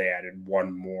better if they added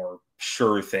one more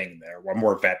sure thing there, one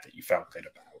more vet that you felt good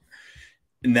about.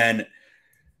 And then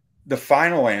the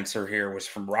final answer here was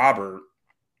from Robert,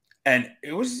 and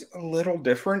it was a little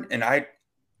different. And I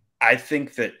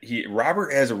think that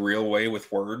Robert has a real way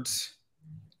with words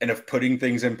and of putting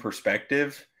things in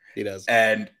perspective. He does.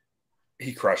 And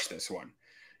he crushed this one.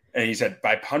 And he said,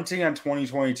 by punting on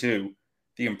 2022,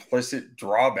 the implicit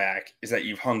drawback is that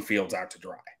you've hung Fields out to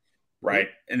dry, right?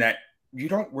 Mm-hmm. And that you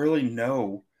don't really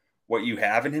know what you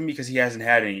have in him because he hasn't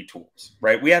had any tools,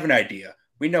 right? We have an idea.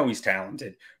 We know he's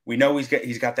talented. We know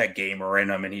he's got that gamer in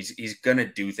him, and he's going to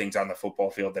do things on the football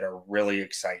field that are really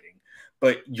exciting.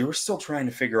 But you're still trying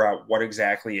to figure out what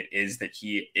exactly it is that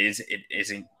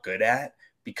isn't good at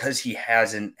because he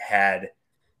hasn't had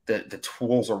the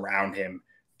tools around him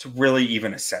to really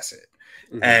even assess it.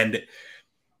 Mm-hmm. And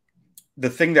the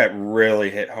thing that really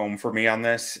hit home for me on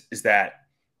this is that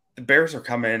the Bears are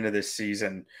coming into this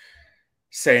season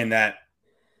saying that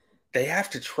they have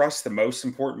to trust the most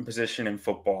important position in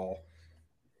football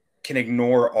can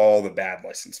ignore all the bad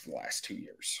lessons from the last 2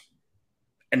 years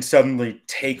and suddenly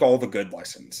take all the good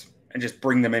lessons and just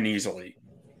bring them in easily.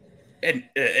 And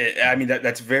I mean,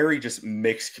 that's very just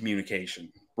mixed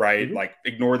communication, right? Mm-hmm. Like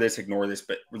ignore this,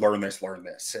 but learn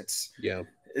this. It's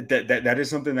that is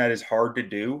something that is hard to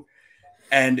do.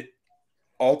 And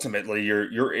ultimately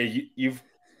you've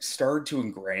started to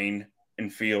ingrain in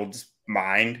Fields'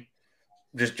 mind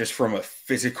just from a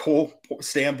physical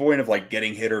standpoint of like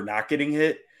getting hit or not getting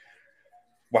hit.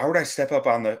 Why would I step up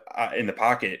on in the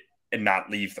pocket and not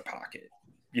leave the pocket?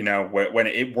 You know, when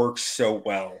it works so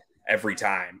well every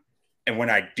time. And when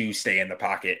I do stay in the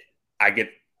pocket, I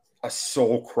get a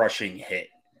soul crushing hit.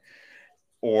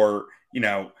 Or, you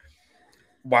know,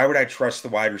 why would I trust the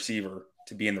wide receiver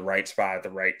to be in the right spot at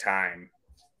the right time?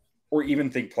 Or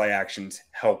even think play action's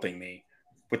helping me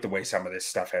with the way some of this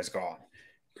stuff has gone.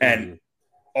 Mm-hmm. And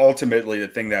ultimately, the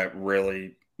thing that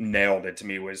really nailed it to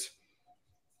me was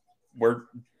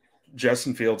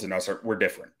Justin Fields and us we're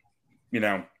different. You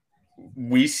know,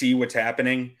 we see what's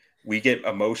happening. We get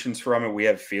emotions from it. We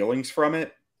have feelings from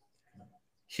it.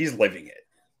 He's living it.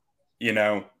 You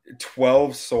know,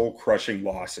 12 soul-crushing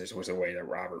losses was the way that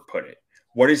Robert put it.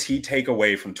 What does he take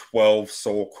away from 12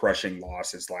 soul-crushing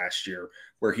losses last year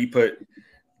where he put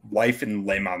life and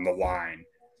limb on the line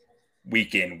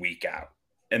week in, week out?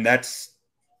 And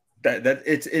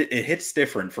it hits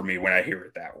different for me when I hear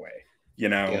it that way. You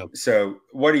know, yeah. So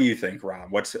what do you think,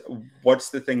 Ron? What's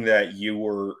the thing that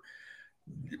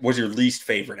was your least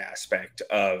favorite aspect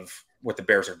of what the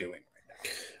Bears are doing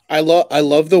right now? I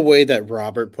love the way that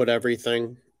Robert put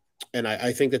everything. And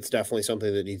I think that's definitely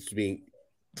something that needs to be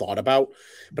thought about.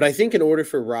 But I think in order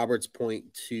for Robert's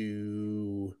point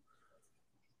to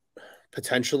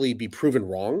potentially be proven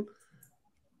wrong,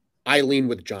 I lean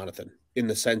with Jonathan in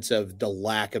the sense of the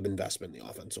lack of investment in the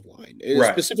offensive line,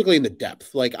 right. Specifically in the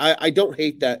depth. Like, I don't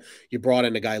hate that you brought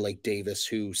in a guy like Davis,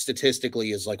 who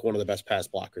statistically is like one of the best pass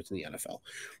blockers in the NFL.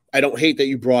 I don't hate that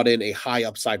you brought in a high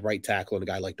upside right tackle and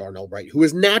a guy like Darnell Wright, who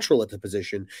is natural at the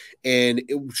position, and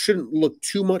it shouldn't look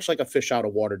too much like a fish out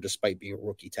of water despite being a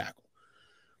rookie tackle.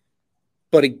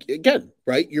 But again,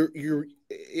 right,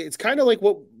 it's kind of like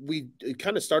what we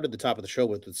kind of started the top of the show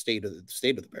with the state of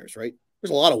the Bears, right?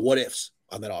 There's a lot of what ifs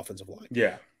on that offensive line.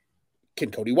 Yeah.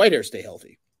 Can Cody Whitehair stay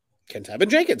healthy? Can Tevin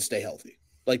Jenkins stay healthy?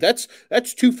 Like that's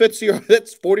 2/5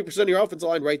 that's 40% of your offensive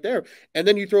line right there. And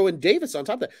then you throw in Davis on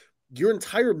top of that. Your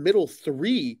entire middle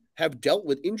three have dealt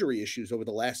with injury issues over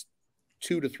the last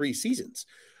 2 to 3 seasons.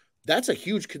 That's a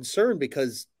huge concern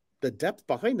because the depth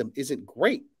behind them isn't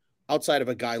great outside of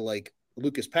a guy like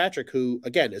Lucas Patrick, who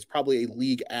again is probably a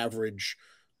league average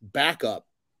backup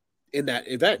in that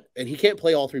event, and he can't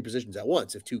play all 3 positions at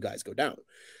once if 2 guys go down.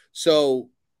 So,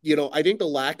 you know, I think the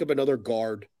lack of another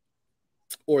guard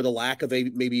or the lack of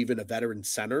maybe even a veteran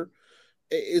center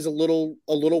is a little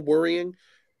worrying.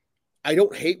 I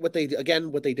don't hate what they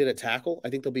did at tackle. I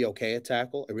think they'll be okay at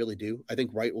tackle. I really do. I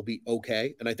think Wright will be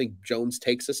okay, and I think Jones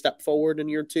takes a step forward in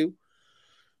year 2.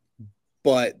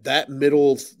 But that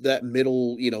middle,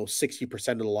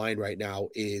 60% of the line right now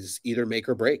is either make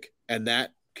or break, and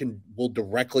that will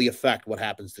directly affect what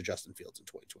happens to Justin Fields in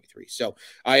 2023. So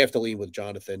I have to lean with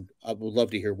Jonathan. I would love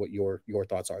to hear what your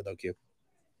thoughts are, though, Q.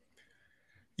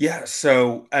 Yeah.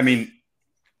 So, I mean,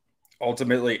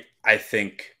 ultimately, I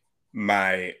think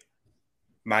my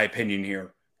opinion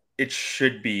here, it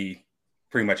should be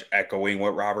pretty much echoing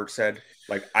what Robert said.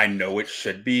 Like, I know it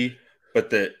should be, but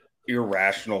the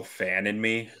irrational fan in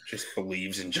me just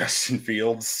believes in Justin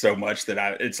Fields so much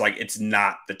that it's like it's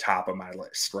not the top of my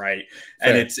list, right?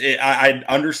 Fair. And I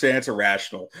understand it's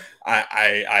irrational.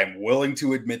 I'm willing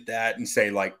to admit that and say,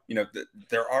 like, you know,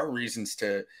 there are reasons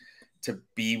to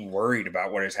be worried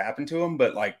about what has happened to him,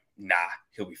 but like, nah,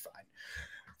 he'll be fine.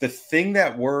 The thing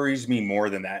that worries me more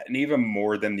than that, and even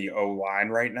more than the O-line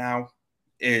right now,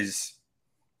 is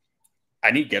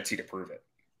I need Getsy to prove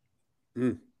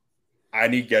it. I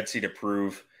need Getsy to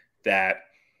prove that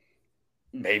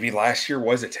maybe last year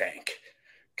was a tank.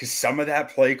 Because some of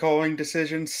that play calling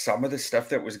decisions, some of the stuff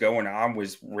that was going on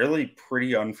was really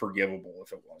pretty unforgivable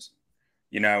if it wasn't.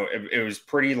 You know, it was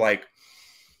pretty like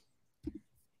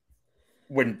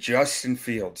when Justin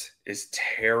Fields is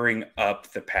tearing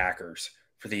up the Packers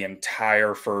for the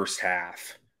entire first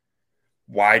half,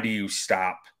 why do you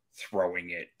stop throwing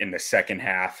it in the second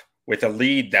half with a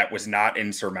lead that was not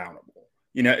insurmountable?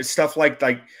 You know, it's stuff like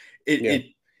it.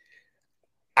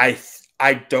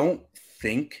 I don't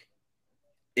think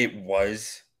it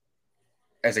was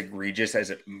as egregious as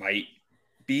it might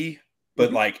be,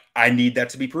 but like, I need that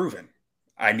to be proven.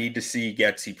 I need to see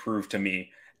Getsy prove to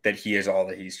me that he is all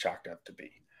that he's chalked up to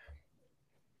be.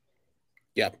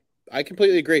 Yeah, I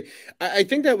completely agree. I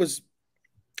think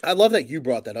I love that you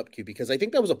brought that up, Q, because I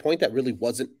think that was a point that really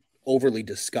wasn't overly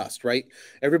discussed, right?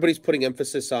 Everybody's putting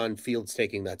emphasis on Fields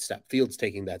taking that step, Fields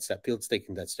taking that step, Fields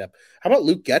taking that step. How about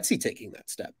Luke Getsy taking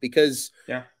that step? Because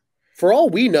for all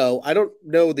we know, I don't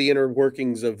know the inner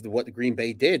workings of what the Green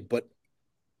Bay did, but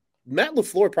Matt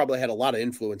LaFleur probably had a lot of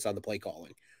influence on the play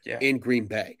calling in Green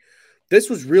Bay. This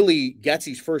was really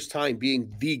Getsy's first time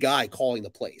being the guy calling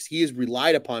the plays. He is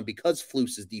relied upon, because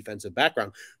Fluce's defensive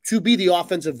background, to be the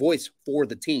offensive voice for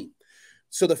the team.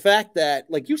 So the fact that,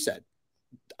 like you said,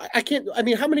 I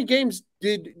mean, how many games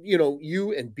did, you know,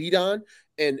 you and Beadon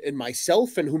and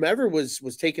myself and whomever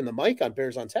was taking the mic on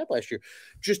Bears on Tap last year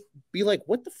just be like,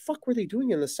 what the fuck were they doing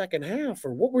in the second half?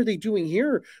 Or what were they doing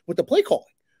here with the play calling?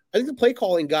 I think the play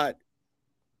calling got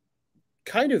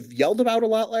kind of yelled about a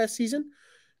lot last season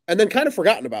and then kind of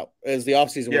forgotten about as the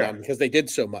offseason went on, because they did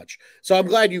so much. So I'm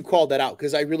glad you called that out,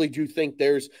 because I really do think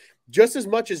there's just as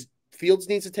much as Fields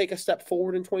needs to take a step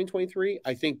forward in 2023.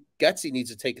 I think Getsy needs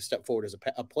to take a step forward as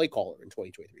a play caller in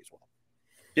 2023 as well.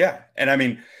 Yeah. And I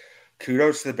mean,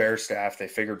 kudos to the Bears staff. They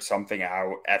figured something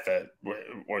out at the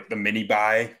mini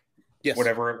buy,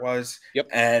 whatever it was. Yep.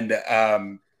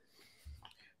 And,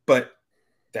 but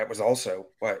that was also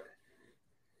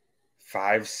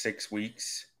 5-6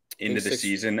 weeks into the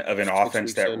season of an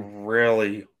offense that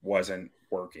really wasn't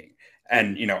working.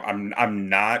 And, you know, I'm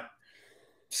not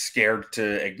scared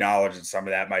to acknowledge that some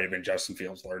of that might have been Justin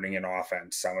Fields learning an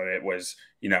offense. Some of it was,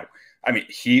 you know, I mean,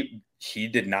 he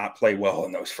did not play well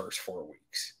in those first 4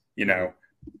 weeks, you know,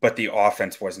 but the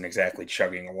offense wasn't exactly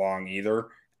chugging along either.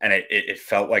 And it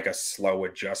felt like a slow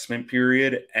adjustment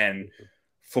period. And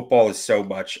football is so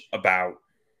much about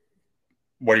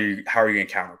how are you going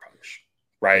to counterpunch,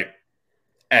 right?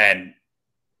 And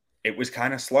it was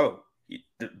kind of slow.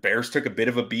 The Bears took a bit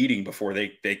of a beating before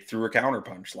they threw a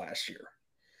counterpunch last year.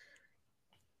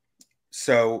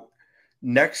 So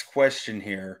next question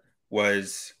here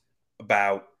was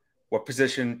about what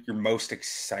position you're most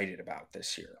excited about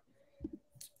this year.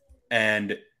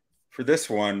 And for this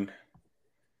one,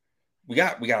 we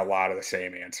got a lot of the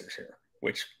same answers here,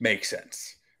 which makes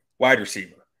sense. Wide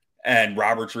receiver. And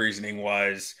Robert's reasoning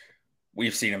was,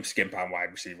 we've seen him skimp on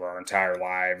wide receiver our entire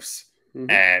lives.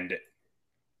 And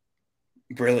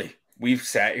really, we've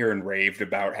sat here and raved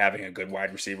about having a good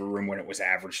wide receiver room when it was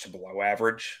average to below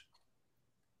average.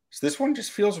 So this one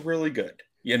just feels really good.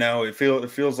 You know, it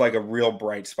feels like a real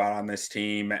bright spot on this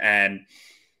team. And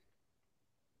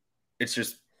it's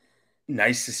just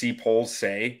nice to see polls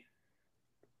say,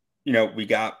 you know, we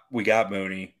got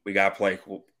Mooney, we got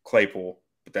Claypool,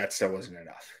 but that still isn't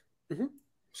enough.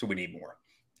 So we need more.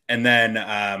 And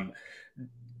then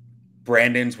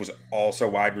Brandon's was also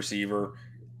wide receiver,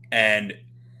 and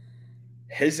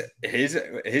his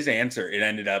answer, it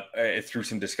ended up through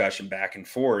some discussion back and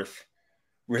forth,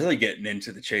 really getting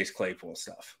into the Chase Claypool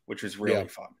stuff, which was really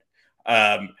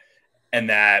fun. And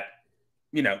that,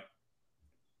 you know,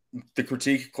 the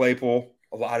critique of Claypool,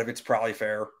 a lot of it's probably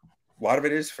fair. A lot of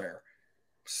it is fair.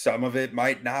 Some of it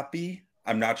might not be.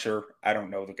 I'm not sure. I don't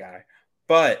know the guy.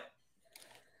 But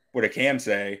what I can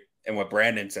say, and what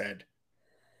Brandon said,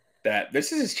 that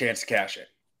this is his chance to cash in.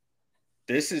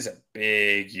 This is a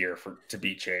big year to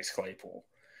beat Chase Claypool.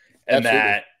 And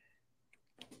that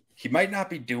he might not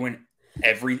be doing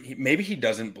maybe he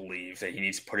doesn't believe that he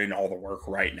needs to put in all the work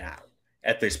right now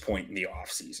at this point in the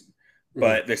offseason.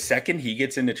 But the second he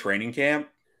gets into training camp,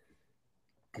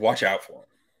 watch out for him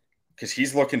because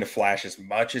he's looking to flash as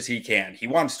much as he can. He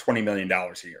wants $20 million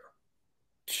a year.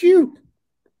 Phew.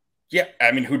 Yeah,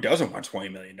 I mean, who doesn't want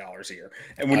 $20 million a year?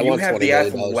 And when you have the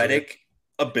athletic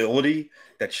ability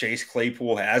that Chase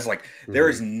Claypool has, like there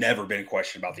has never been a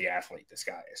question about the athlete this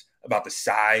guy is, about the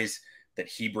size that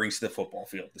he brings to the football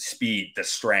field, the speed, the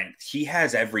strength. He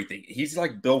has everything. He's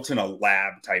like built in a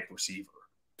lab type receiver.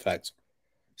 Facts.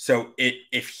 So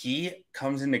if he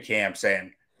comes into camp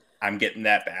saying, I'm getting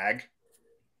that bag,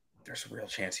 there's a real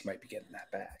chance he might be getting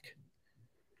that bag.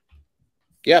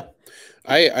 Yeah,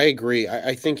 I agree.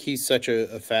 I think he's such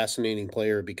a fascinating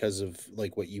player because of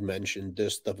like what you mentioned,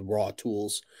 just the raw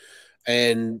tools.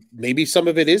 And maybe some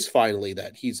of it is finally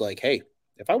that he's like, hey,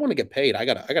 if I want to get paid, I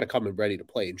gotta come in ready to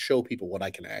play and show people what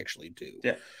I can actually do.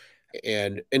 Yeah.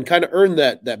 And kind of earn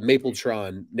that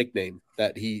Mapletron nickname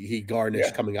that he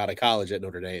garnished coming out of college at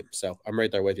Notre Dame. So I'm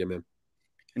right there with you, man.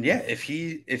 And yeah, if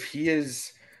he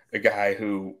is a guy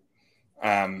who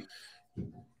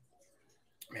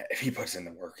if he puts in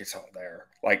the work, it's all there.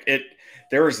 Like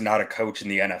there is not a coach in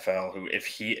the NFL who,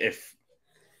 if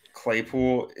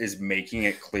Claypool is making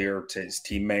it clear to his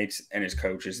teammates and his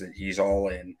coaches that he's all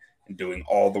in and doing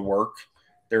all the work,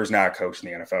 there's not a coach in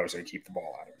the NFL who's going to keep the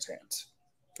ball out of his hands.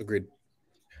 Agreed.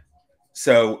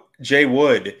 So Jay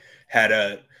Wood had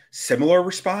a similar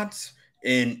response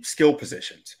in skill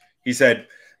positions. He said,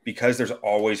 because there's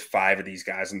always 5 of these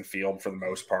guys in the field for the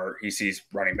most part, he sees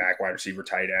running back, wide receiver,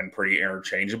 tight end pretty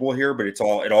interchangeable here, but it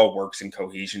all works in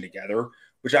cohesion together,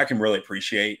 which I can really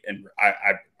appreciate. And I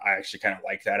actually kind of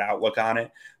like that outlook on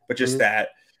it. But just that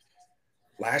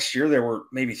last year, there were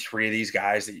maybe 3 of these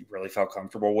guys that you really felt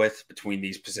comfortable with between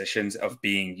these positions of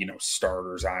being,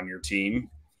 starters on your team.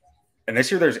 And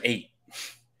this year there's 8.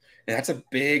 And that's a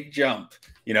big jump.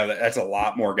 That's a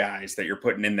lot more guys that you're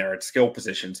putting in there at skill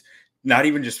positions. Not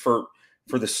even just for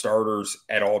the starters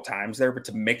at all times there, but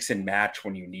to mix and match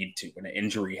when you need to. When an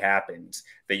injury happens,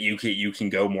 that you can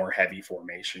go more heavy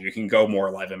formation. You can go more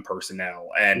 11 personnel,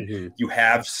 and you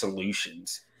have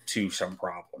solutions to some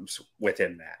problems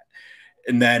within that.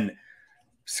 And then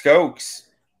Skokes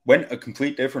went a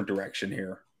complete different direction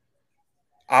here.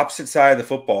 Opposite side of the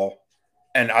football,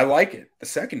 and I like it, the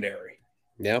secondary.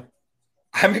 Yeah.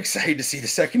 I'm excited to see the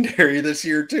secondary this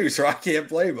year too, so I can't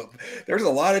blame them. There's a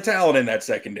lot of talent in that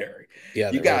secondary.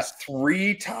 Yeah, you got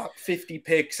 3 top 50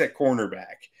 picks at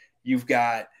cornerback. You've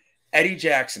got Eddie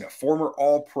Jackson, a former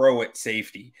All-Pro at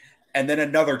safety, and then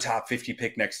another top 50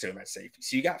 pick next to him at safety.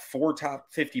 So you got 4 top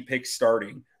 50 picks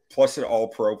starting, plus an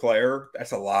All-Pro player.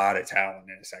 That's a lot of talent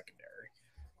in a secondary.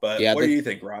 But what do you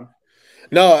think, Ron?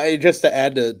 No, just to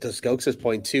add to Skokes'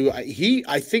 point too,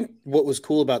 I think what was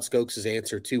cool about Skokes'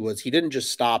 answer too was he didn't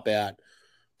just stop at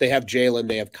they have Jalen,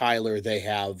 they have Kyler, they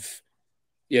have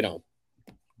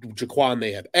Jaquan,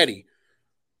 they have Eddie.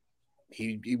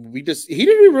 He didn't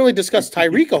even really discuss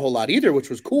Tyreek a whole lot either, which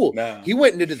was cool. No. He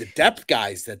went into the depth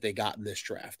guys that they got in this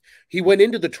draft. He went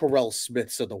into the Terrell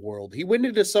Smiths of the world. He went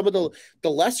into some of the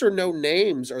lesser known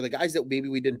names or the guys that maybe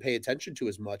we didn't pay attention to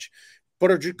as much, but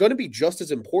are going to be just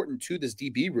as important to this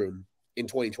DB room in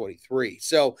 2023.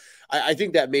 So I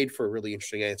think that made for a really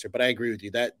interesting answer. But I agree with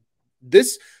you that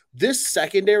this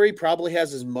secondary probably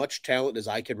has as much talent as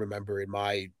I can remember in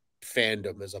my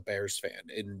fandom as a Bears fan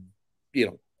in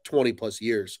 20 plus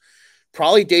years,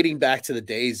 probably dating back to the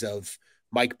days of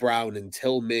Mike Brown and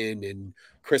Tillman and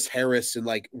Chris Harris. And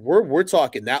like, we're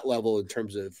talking that level in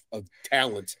terms of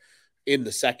talent in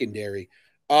the secondary.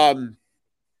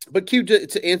 But Q,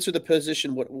 to answer the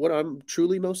position, what I'm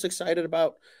truly most excited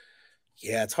about.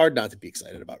 Yeah, it's hard not to be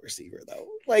excited about receiver though.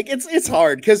 Like it's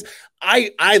hard because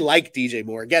I like DJ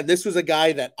Moore. Again, this was a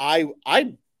guy that I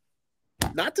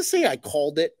not to say I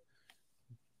called it,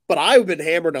 but I've been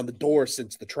hammered on the door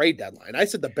since the trade deadline. I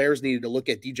said the Bears needed to look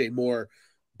at DJ Moore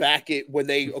back when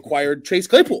they acquired Chase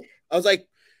Claypool. I was like,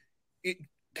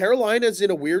 Carolina's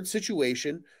in a weird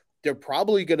situation. They're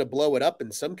probably going to blow it up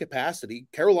in some capacity.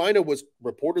 Carolina was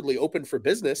reportedly open for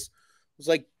business. It was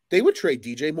like they would trade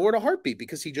DJ Moore in a heartbeat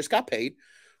because he just got paid.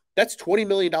 That's $20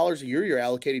 million a year you're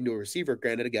allocating to a receiver.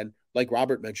 Granted, again, like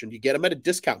Robert mentioned, you get him at a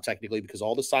discount technically because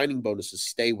all the signing bonuses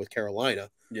stay with Carolina.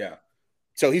 Yeah.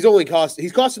 So he's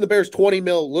costing the Bears 20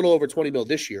 mil, a little over 20 mil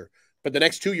this year. But the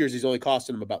next 2 years, he's only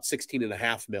costing them about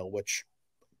 16.5 mil, which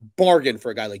bargain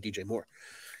for a guy like DJ Moore.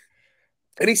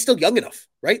 And he's still young enough,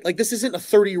 right? Like this isn't a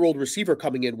 30-year-old receiver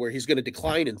coming in where he's going to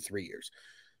decline in 3 years.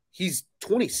 He's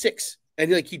 26 and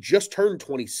like he just turned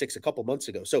 26 a couple months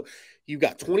ago. So you've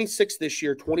got 26 this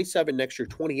year, 27 next year,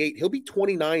 28. He'll be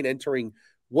 29 entering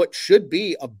what should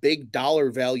be a big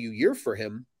dollar value year for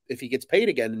him if he gets paid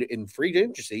again in free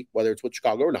agency, whether it's with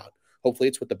Chicago or not. Hopefully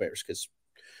it's with the Bears because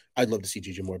I'd love to see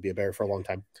DJ Moore be a Bear for a long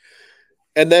time.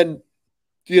 And then,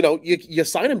 you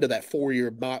sign him to that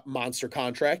 4-year monster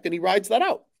contract and he rides that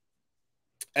out.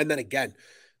 And then again,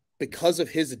 because of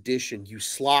his addition, you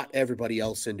slot everybody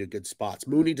else into good spots.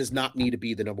 Mooney does not need to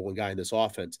be the number one guy in this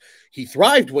offense. He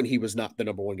thrived when he was not the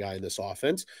number one guy in this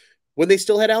offense, when they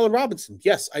still had Allen Robinson.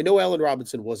 Yes, I know Allen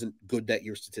Robinson wasn't good that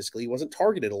year statistically. He wasn't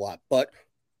targeted a lot, but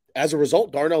as a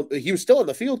result, he was still on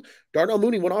the field. Darnell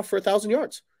Mooney went off for 1,000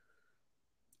 yards.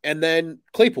 And then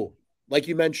Claypool, like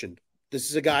you mentioned, this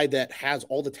is a guy that has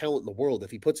all the talent in the world.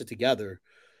 If he puts it together,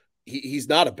 he's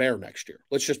not a Bear next year.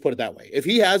 Let's just put it that way. If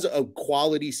he has a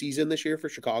quality season this year for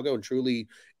Chicago and truly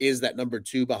is that number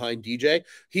 2 behind DJ,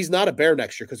 he's not a Bear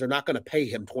next year because they're not going to pay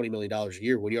him $20 million a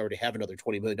year when you already have another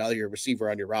 $20 million a year receiver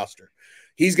on your roster.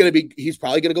 He's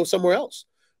probably going to go somewhere else.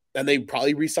 And they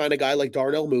probably re-sign a guy like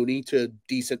Darnell Mooney to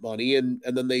decent money. And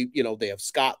then they have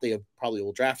Scott. They probably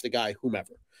will draft a guy,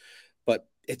 whomever. But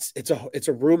it's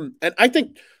a room. And I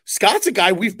think Scott's a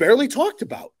guy we've barely talked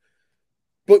about.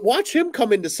 But watch him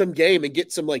come into some game and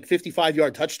get some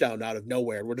 55-yard touchdown out of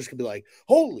nowhere. We're just going to be like,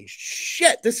 holy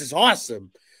shit, this is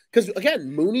awesome. Because,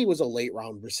 again, Mooney was a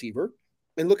late-round receiver,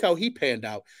 and look how he panned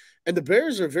out. And the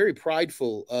Bears are very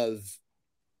prideful of,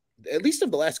 at least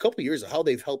of the last couple of years, of how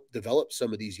they've helped develop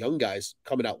some of these young guys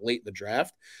coming out late in the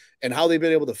draft and how they've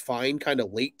been able to find kind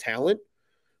of late talent.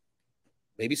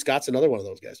 Maybe Scott's another one of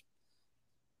those guys.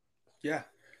 Yeah.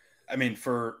 I mean,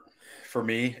 for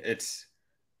me,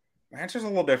 my answer's a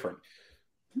little different.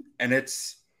 And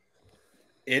it's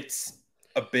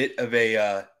a bit of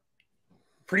a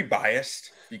pretty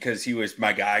biased because he was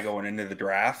my guy going into the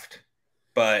draft,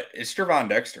 but it's Gervon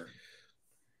Dexter.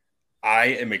 I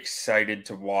am excited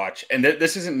to watch, and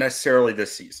this isn't necessarily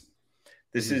this season.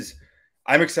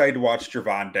 I'm excited to watch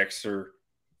Gervon Dexter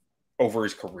over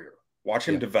his career. Watch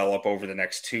him develop over the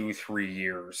next 2-3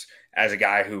 years as a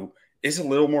guy who is a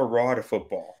little more raw to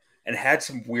football and had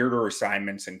some weirder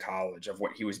assignments in college of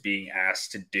what he was being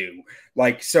asked to do.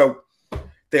 So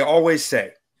they always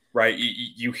say, right,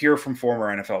 you hear from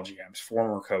former NFL GMs,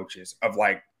 former coaches of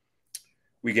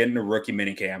we get into rookie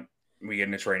minicamp, we get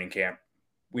into training camp,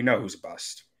 we know who's a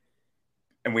bust,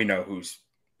 and we know who's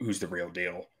the real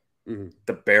deal. Mm-hmm.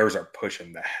 The Bears are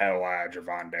pushing the hell out of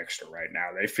Gervon Dexter right now.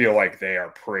 They feel like they are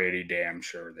pretty damn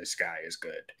sure this guy is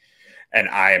good. And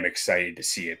I am excited to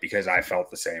see it because I felt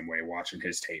the same way watching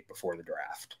his tape before the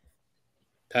draft.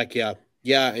 Heck yeah.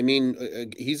 Yeah, I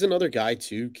mean, he's another guy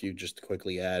too, Q, just to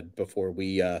quickly add before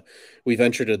we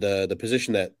venture to the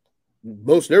position that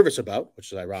most nervous about,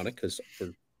 which is ironic because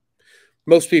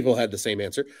most people had the same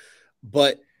answer.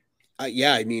 But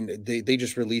yeah, I mean, they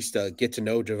just released a get to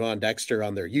know Gervon Dexter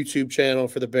on their YouTube channel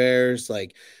for the Bears.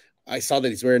 I saw that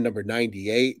he's wearing number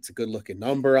 98. It's a good looking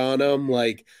number on him.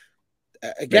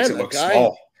 Again, makes it look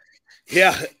small.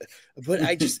 Yeah,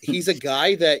 but he's a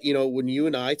guy that, when you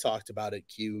and I talked about it,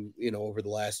 Q, over the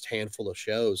last handful of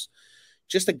shows,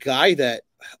 just a guy that,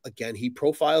 again, he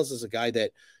profiles as a guy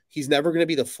that he's never going to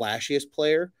be the flashiest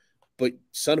player, but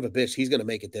son of a bitch, he's going to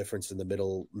make a difference in the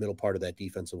middle part of that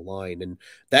defensive line. And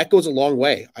that goes a long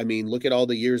way. I mean, look at all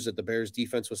the years that the Bears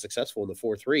defense was successful in the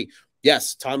 4-3.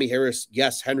 Yes, Tommy Harris,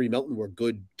 yes, Henry Milton were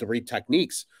good 3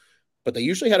 techniques, but they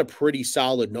usually had a pretty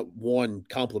solid one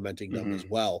complementing them as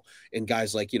well. And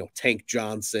guys like, Tank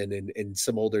Johnson and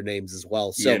some older names as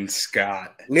well. So Ian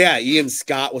Scott. Yeah, Ian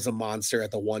Scott was a monster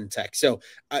at the 1 tech. So,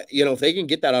 if they can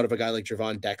get that out of a guy like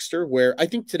Gervon Dexter, where I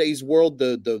think today's world,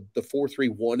 the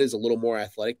 4-3-1 is a little more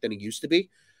athletic than it used to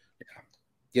be. Yeah.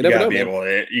 You never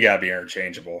know, you gotta be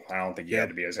interchangeable. I don't think you had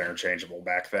to be as interchangeable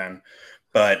back then.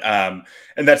 But,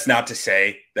 and that's not to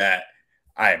say that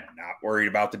I am not worried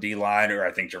about the D-line, or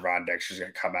I think Gervon Dexter's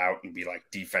going to come out and be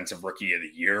defensive rookie of the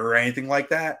year or anything like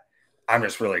that. I'm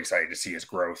just really excited to see his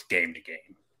growth game to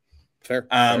game. Fair.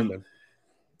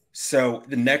 So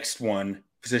the next one,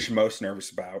 position most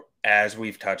nervous about, as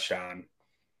we've touched on,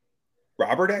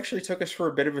 Robert actually took us for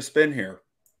a bit of a spin here.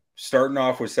 Starting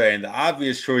off with saying the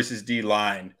obvious choice is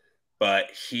D-line, but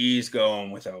he's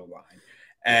going with O-line.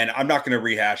 And I'm not going to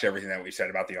rehash everything that we said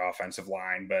about the offensive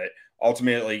line, but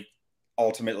ultimately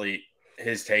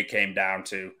his take came down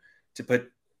to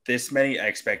put this many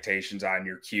expectations on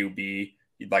your QB.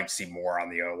 You'd like to see more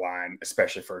on the O-line,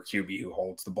 especially for a QB who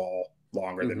holds the ball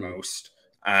longer than most.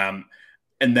 And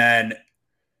then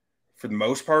for the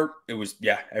most part, it was,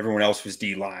 everyone else was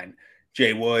D-line.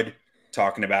 Jay Wood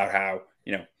talking about how,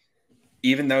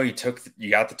 even though you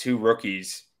got the 2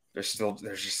 rookies, there's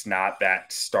just not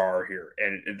that star here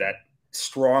and that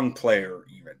strong player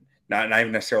even. Not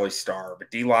even necessarily star,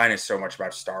 but D-line is so much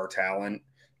about star talent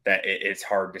that it's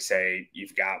hard to say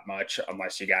you've got much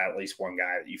unless you got at least one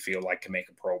guy that you feel like can make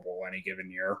a Pro Bowl any given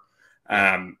year.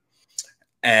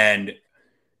 And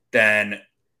then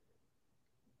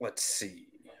let's see.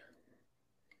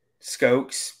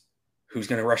 Skokes, who's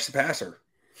going to rush the passer?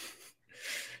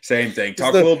 Same thing.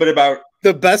 Talk a little bit about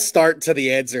the best start to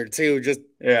the answer, too. Just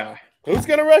who's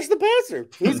going to rush the passer?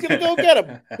 Who's going to go get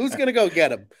him? Who's going to go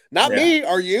get him? Not me.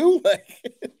 Are you?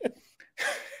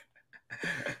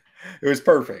 It was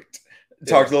perfect.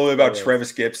 Talked a little bit about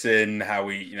Trevis Gipson, how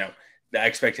the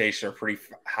expectations are pretty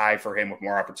high for him with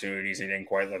more opportunities. He didn't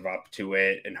quite live up to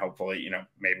it. And hopefully,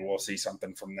 maybe we'll see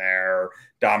something from there.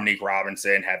 Dominique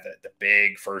Robinson had the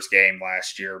big first game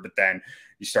last year, but then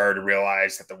you started to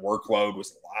realize that the workload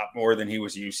was a lot more than he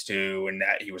was used to and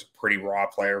that he was a pretty raw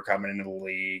player coming into the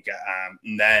league.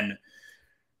 And then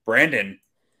Brandon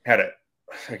had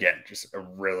just a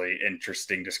really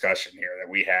interesting discussion here that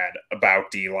we had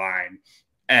about D-line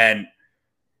and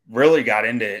really got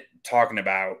into talking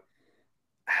about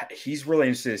he's really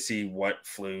interested to see what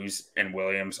Flus and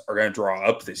Williams are going to draw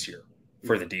up this year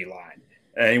for the D-line.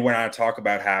 And he went on to talk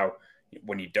about how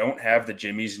when you don't have the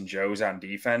Jimmies and Joes on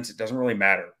defense, it doesn't really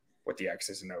matter what the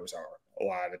X's and O's are a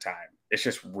lot of the time. It's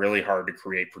just really hard to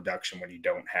create production when you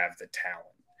don't have the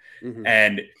talent.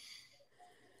 And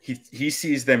he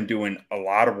sees them doing a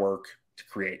lot of work to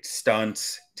create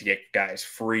stunts, to get guys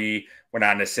free. Went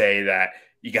on to say that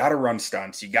you got to run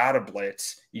stunts, you got to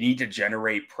blitz, you need to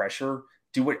generate pressure,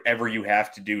 do whatever you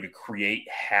have to do to create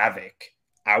havoc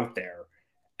out there.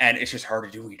 And it's just hard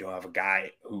to do when you don't have a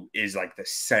guy who is like the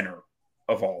center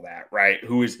of all that, right?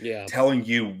 Who is telling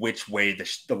you which way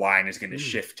the line is going to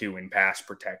shift to in pass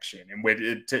protection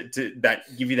and to that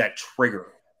give you that trigger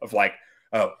of like,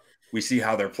 oh, we see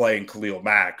how they're playing Khalil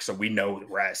Mack, so we know the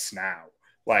rest now.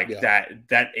 Like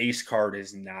that ace card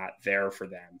is not there for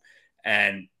them.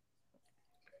 And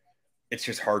it's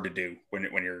just hard to do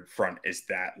when your front is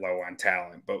that low on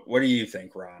talent. But what do you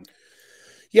think, Ron?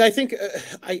 Yeah, I think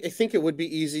it would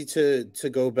be easy to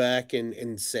go back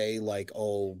and say like,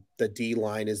 oh, the D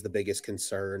line is the biggest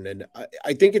concern, and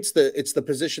I think it's the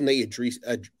position they addressed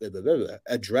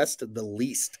the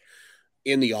least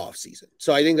in the offseason.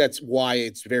 So I think that's why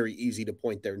it's very easy to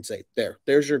point there and say,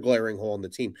 there's your glaring hole in the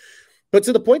team. But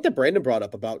to the point that Brandon brought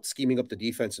up about scheming up the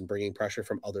defense and bringing pressure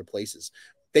from other places,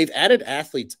 they've added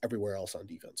athletes everywhere else on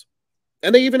defense.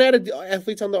 And they even added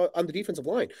athletes on the defensive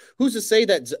line. Who's to say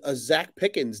that Zach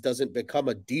Pickens doesn't become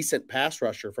a decent pass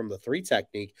rusher from the 3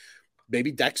 technique?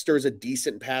 Maybe Dexter is a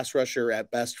decent pass rusher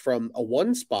at best from a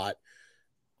 1 spot.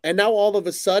 And now all of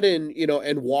a sudden,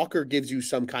 and Walker gives you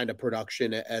some kind of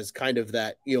production as kind of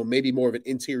that, maybe more of an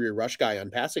interior rush guy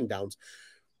on passing downs.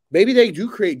 Maybe they do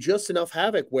create just enough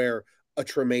havoc where a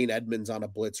Tremaine Edmonds on a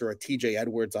blitz or a TJ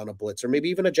Edwards on a blitz, or maybe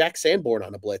even a Jack Sanborn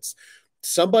on a blitz,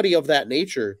 somebody of that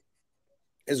nature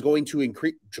is going to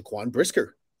increase. Jaquan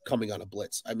Brisker coming on a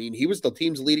blitz. I mean, he was the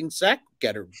team's leading sack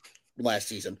getter last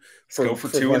season. Go for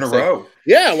 2 in a row.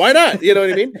 Yeah, why not? You know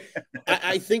what I mean?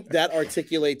 I think that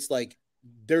articulates like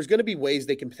there's going to be ways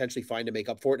they can potentially find to make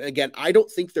up for it. And again, I don't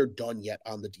think they're done yet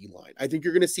on the D line. I think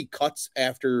you're going to see cuts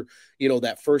after,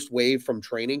 that first wave from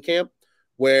training camp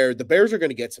where the Bears are going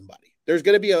to get somebody. There's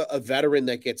going to be a veteran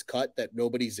that gets cut that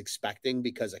nobody's expecting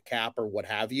because of cap or what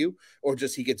have you, or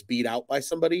just he gets beat out by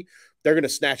somebody. They're going to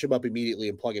snatch him up immediately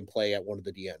and plug and play at one of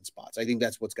the DN spots. I think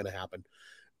that's what's going to happen.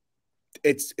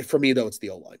 For me, though, it's the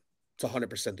O-line. It's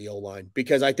 100% the O-line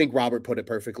because I think Robert put it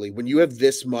perfectly. When you have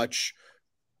this much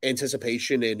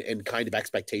anticipation and kind of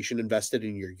expectation invested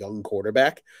in your young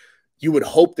quarterback, you would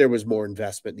hope there was more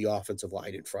investment in the offensive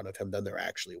line in front of him than there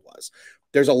actually was.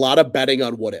 There's a lot of betting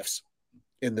on what ifs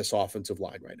in this offensive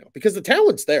line right now because the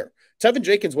talent's there. Tevin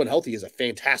Jenkins, when healthy, is a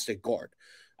fantastic guard.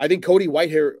 I think Cody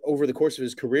Whitehair, over the course of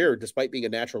his career, despite being a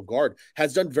natural guard,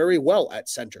 has done very well at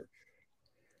center.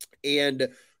 And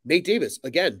Nate Davis,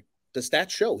 again, the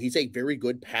stats show he's a very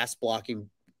good pass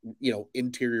blocking,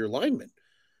 interior lineman.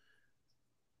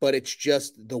 But it's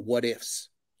just the what ifs.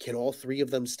 Can all 3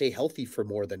 of them stay healthy for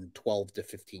more than 12 to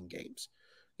 15 games?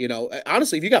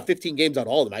 Honestly, if you got 15 games on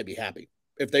all of them, I'd be happy.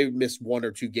 If they miss 1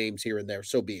 or 2 games here and there,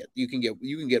 so be it. You can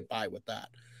get by with that.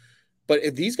 But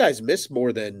if these guys miss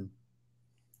more than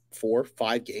 4,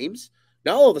 5 games,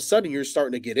 now all of a sudden you're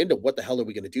starting to get into what the hell are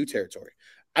we going to do territory.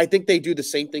 I think they do the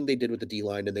same thing they did with the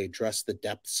D-line and they address the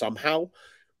depth somehow.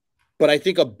 But I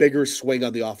think a bigger swing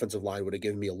on the offensive line would have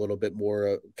given me a little bit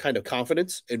more kind of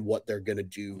confidence in what they're going to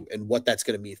do and what that's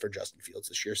going to mean for Justin Fields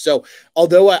this year. So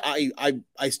although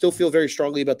I still feel very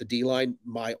strongly about the D-line,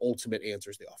 my ultimate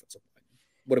answer is the offensive line.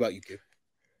 What about you, Q?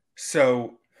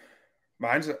 So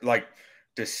mine's like,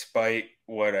 despite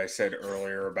what I said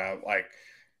earlier about like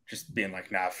just being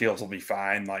like, nah, Fields will be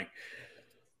fine. Like,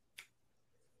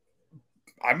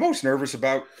 I'm most nervous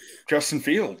about Justin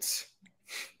Fields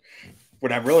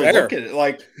when I really Fair. look at it.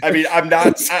 Like, I mean, I'm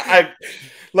not, I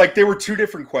like, there were two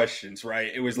different questions,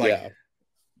 right? It was like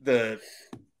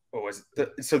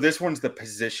so this one's the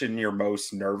position you're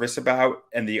most nervous about,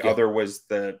 and the other was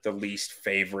the least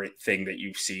favorite thing that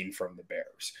you've seen from the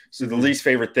Bears. So the least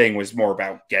favorite thing was more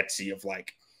about Getsy of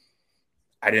like,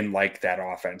 I didn't like that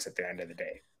offense at the end of the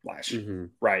day last year,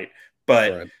 right?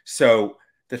 But so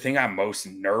the thing I'm most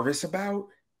nervous about,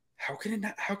 how can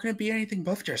it be anything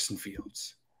but Justin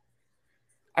Fields?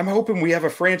 I'm hoping we have a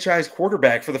franchise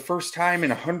quarterback for the first time in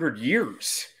 100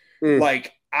 years.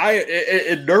 Like,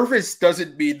 nervous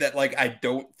doesn't mean that, like, I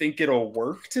don't think it'll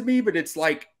work to me, but it's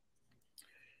like,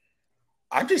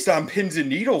 I'm just on pins and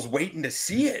needles waiting to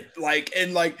see it. Like,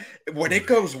 and like, when it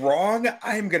goes wrong,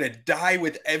 I'm going to die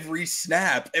with every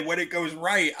snap. And when it goes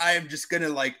right, I am just going to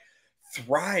like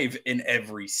thrive in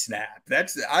every snap.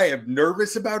 I am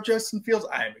nervous about Justin Fields.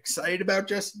 I am excited about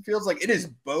Justin Fields. Like, it is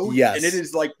both. Yes. And it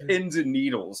is like pins and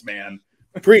needles, man.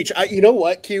 Preach. You know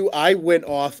what, Q? I went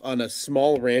off on a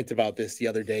small rant about this the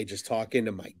other day, just talking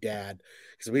to my dad,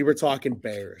 because we were talking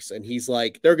Bears, and he's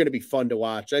like, they're going to be fun to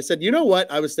watch. And I said, you know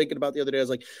what I was thinking about the other day? I was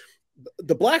like,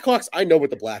 the Blackhawks, I know what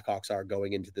the Blackhawks are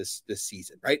going into this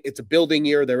season, right? It's a building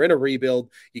year. They're in a rebuild.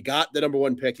 You got the number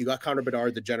one pick. You got Connor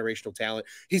Bedard, the generational talent.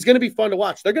 He's going to be fun to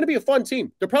watch. They're going to be a fun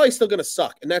team. They're probably still going to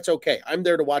suck, and that's okay. I'm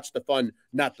there to watch the fun,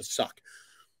 not the suck.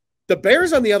 The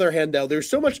Bears, on the other hand, though, there's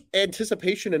so much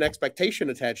anticipation and expectation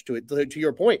attached to it. To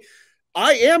your point,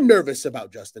 I am nervous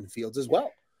about Justin Fields as well.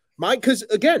 Because,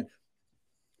 again,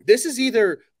 this is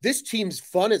either this team's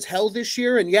fun as hell this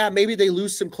year, and yeah, maybe they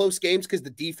lose some close games because the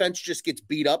defense just gets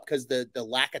beat up because the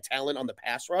lack of talent on the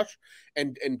pass rush,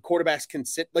 and quarterbacks can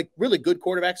sit, like really good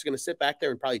quarterbacks are going to sit back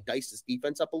there and probably dice this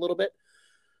defense up a little bit.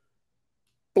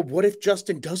 But what if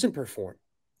Justin doesn't perform?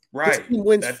 Right. This team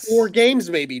wins 4 games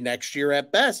maybe next year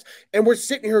at best. And we're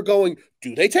sitting here going,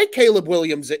 do they take Caleb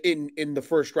Williams in the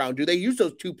first round? Do they use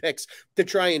those 2 picks to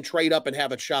try and trade up and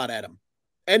have a shot at him?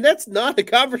 And that's not a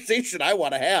conversation I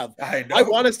want to have. I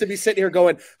want us to be sitting here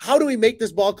going, how do we make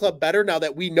this ball club better now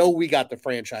that we know we got the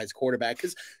franchise quarterback?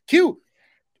 Because Q,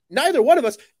 neither one of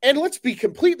us, and let's be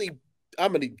completely,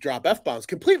 I'm going to drop F-bombs,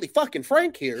 completely fucking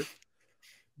frank here.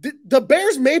 The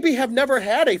Bears maybe have never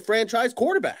had a franchise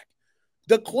quarterback.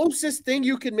 The closest thing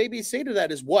you can maybe say to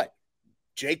that is what?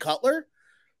 Jay Cutler?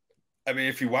 I mean,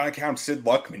 if you want to count Sid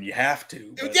Luckman, you have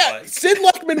to. Yeah, like... Sid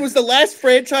Luckman was the last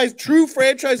true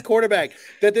franchise quarterback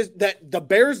that the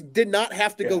Bears did not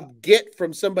have to go get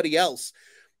from somebody else.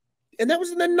 And that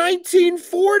was in the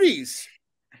 1940s.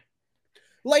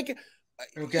 Like,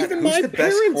 even who's the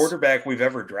best quarterback we've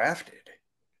ever drafted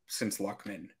since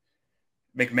Luckman?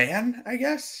 McMahon, I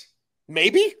guess?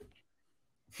 Maybe.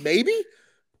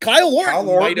 Kyle Orton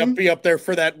might be up there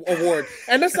for that award.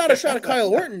 And that's not a shot at Kyle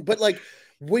Orton, but like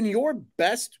when your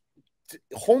best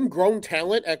homegrown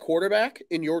talent at quarterback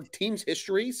in your team's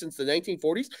history since the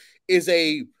 1940s is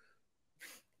a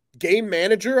game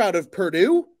manager out of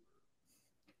Purdue,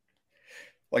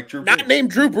 like Drew Brees. Not named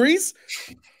Drew Brees.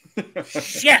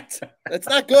 Shit, that's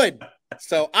not good.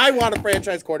 So I want a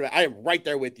franchise quarterback. I am right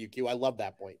there with you, Q. I love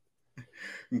that point.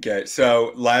 Okay,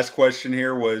 so last question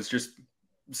here was just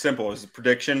simple as a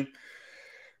prediction.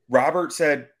 Robert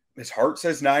said his heart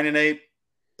says 9-8,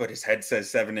 but his head says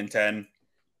 7-10,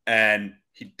 and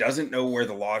he doesn't know where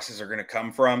the losses are going to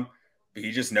come from. But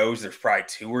he just knows there's probably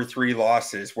 2 or 3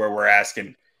 losses where we're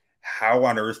asking, how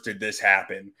on earth did this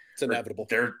happen? It's inevitable.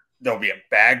 There'll be a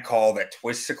bad call that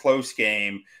twists a close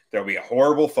game. There'll be a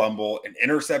horrible fumble, an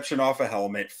interception off a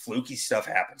helmet. Fluky stuff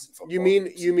happens in football.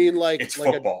 You mean like it's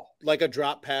football, like a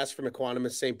drop pass from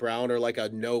Equanimous St. Brown, or like a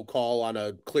no call on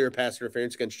a clear pass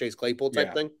interference against Chase Claypool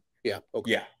type thing? Yeah.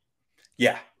 Okay.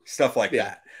 Yeah. Stuff like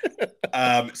that.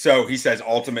 So he says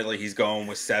ultimately he's going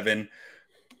with 7,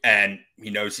 and he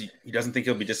knows he doesn't think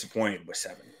he'll be disappointed with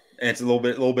 7. And it's a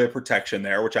little bit of protection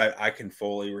there, which I can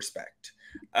fully respect.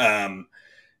 And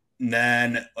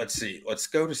then let's see. Let's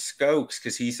go to Skokes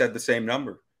because he said the same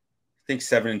number. I think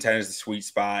 7-10 is the sweet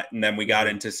spot. And then we got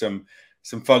into some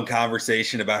fun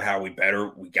conversation about how we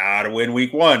gotta win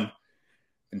week 1.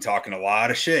 Been talking a lot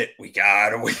of shit. We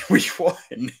gotta win week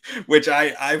 1, which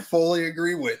I fully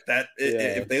agree with. That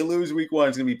if they lose week 1,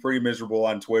 it's gonna be pretty miserable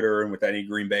on Twitter and with any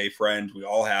Green Bay friends. We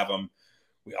all have them.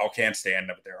 We all can't stand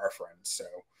them, but they're our friends. So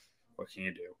what can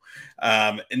you do?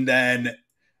 And then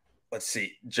let's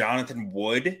see, Jonathan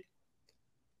Wood.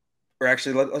 Or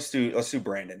actually, let's do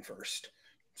Brandon first.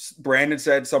 Brandon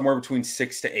said somewhere between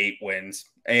 6 to 8 wins.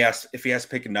 And he asked if he has to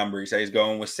pick a number. He said he's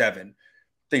going with 7.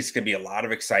 Thinks it's going to be a lot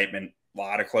of excitement. A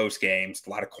lot of close games, a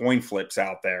lot of coin flips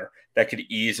out there that could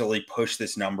easily push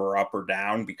this number up or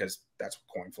down because that's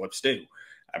what coin flips do.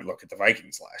 I mean, look at the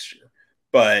Vikings last year.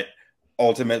 But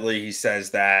ultimately, he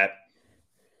says that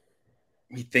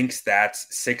he thinks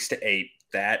that's 6 to 8.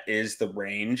 That is the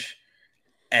range.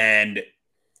 And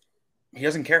he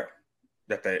doesn't care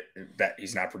that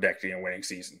he's not predicting a winning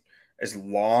season. As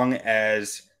long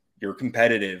as you're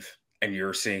competitive and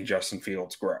you're seeing Justin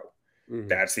Fields grow. Mm-hmm.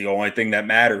 That's the only thing that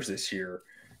matters this year.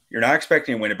 You're not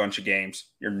expecting to win a bunch of games.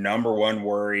 Your number one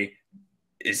worry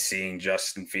is seeing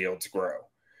Justin Fields grow.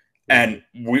 And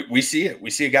we see it. We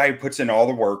see a guy who puts in all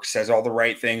the work, says all the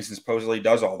right things, and supposedly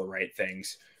does all the right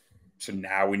things. So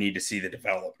now we need to see the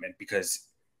development because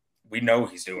we know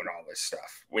he's doing all this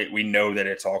stuff. We know that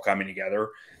it's all coming together.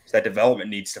 So that development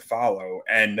needs to follow.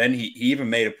 And then he even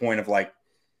made a point of like,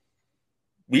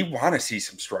 we want to see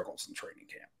some struggles in training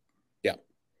camp. Yeah.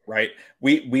 Right.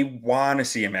 We want to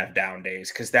see him have down days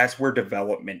because that's where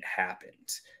development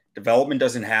happens. Development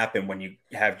doesn't happen when you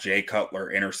have Jay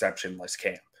Cutler interceptionless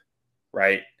camp.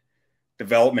 Right.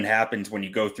 Development happens when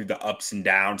you go through the ups and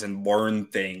downs and learn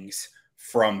things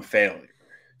from failure.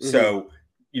 Mm-hmm. So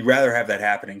you'd rather have that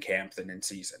happen in camp than in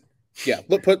season. Yeah.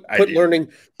 Put learning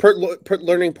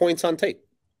points on tape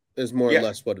is more or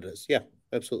less what it is. Yeah,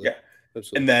 absolutely. Yeah.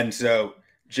 Absolutely. And then so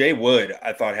Jay Wood,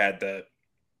 I thought had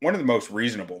one of the most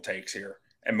reasonable takes here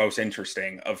and most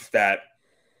interesting of that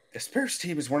this Bears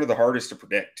team is one of the hardest to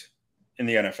predict in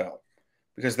the NFL.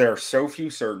 Because there are so few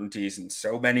certainties and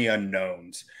so many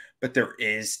unknowns, but there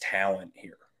is talent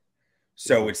here.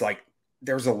 So it's like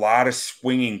there's a lot of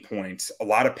swinging points, a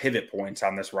lot of pivot points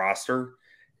on this roster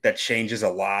that changes a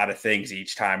lot of things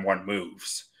each time one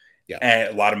moves. Yeah.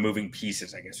 And a lot of moving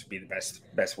pieces, I guess, would be the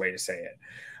best way to say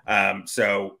it.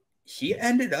 So he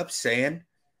ended up saying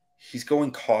he's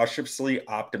going cautiously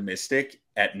optimistic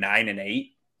at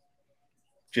 9-8,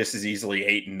 just as easily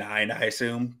 8-9, I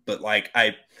assume. But like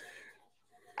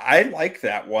I like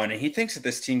that one. And he thinks that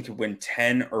this team could win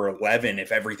 10 or 11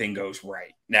 if everything goes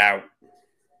right. Now,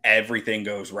 everything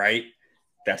goes right.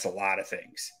 That's a lot of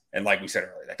things. And like we said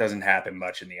earlier, that doesn't happen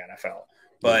much in the NFL.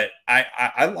 But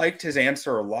I liked his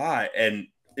answer a lot. And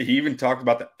he even talked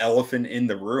about the elephant in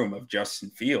the room of Justin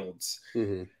Fields,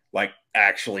 like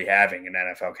actually having an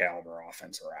NFL caliber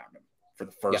offense around him for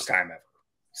the first time ever.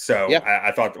 So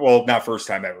I thought, well, not first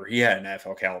time ever. He had an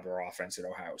NFL caliber offense at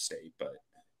Ohio State, but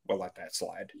we'll let that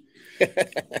slide.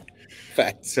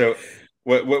 Fact. So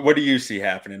what do you see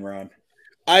happening, Ron?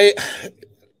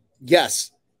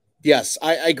 Yes,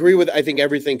 I agree with, I think,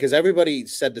 everything, because everybody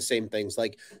said the same things.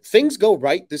 Like, things go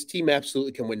right, this team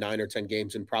absolutely can win 9 or 10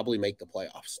 games and probably make the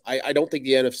playoffs. I don't think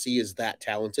the NFC is that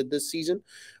talented this season.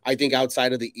 I think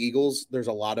outside of the Eagles, there's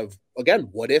a lot of, again,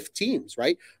 what-if teams,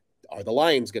 right? Are the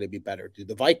Lions going to be better? Do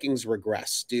the Vikings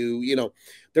regress?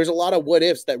 There's a lot of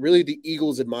what-ifs that really the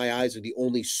Eagles, in my eyes, are the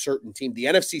only certain team. The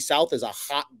NFC South is a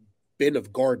hot bin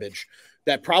of garbage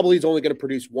that probably is only going to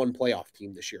produce one playoff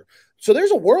team this year. So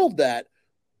there's a world that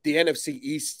the NFC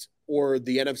East or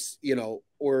the NFC,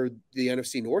 or the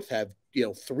NFC North have,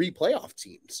 3 playoff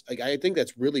teams. Like, I think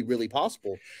that's really, really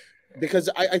possible because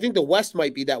I think the West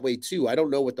might be that way too. I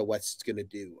don't know what the West is going to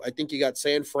do. I think you got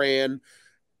San Fran.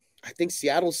 I think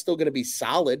Seattle's still going to be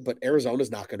solid, but Arizona's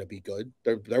not going to be good.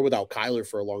 They're without Kyler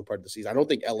for a long part of the season. I don't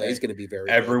think LA is going to be very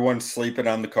Everyone's sleeping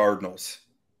on the Cardinals.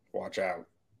 Watch out.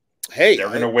 Hey, they're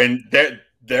going to win.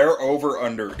 Their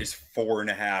over-under is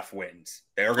 4.5 wins.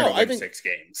 They're going to win 6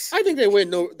 games. I think they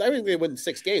win. I think they win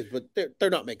 6 games, but they're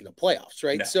not making the playoffs,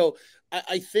 right? No. So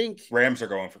I think Rams are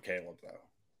going for Caleb, though.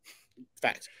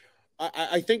 Fact.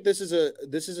 I think this is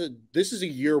a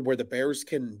year where the Bears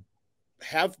can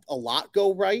have a lot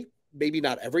go right, maybe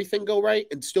not everything go right,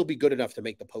 and still be good enough to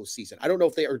make the postseason. I don't know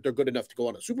if they're good enough to go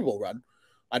on a Super Bowl run.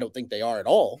 I don't think they are at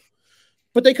all.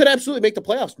 But they could absolutely make the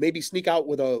playoffs, maybe sneak out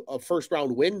with a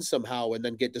first-round win somehow and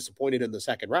then get disappointed in the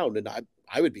second round, and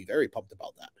I would be very pumped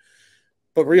about that.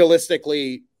 But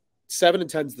realistically,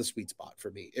 7-10 is the sweet spot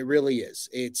for me. It really is.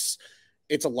 It's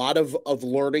a lot of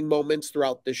learning moments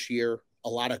throughout this year, a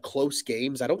lot of close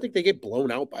games. I don't think they get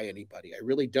blown out by anybody. I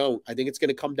really don't. I think it's going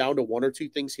to come down to 1 or 2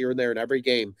 things here and there in every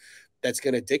game that's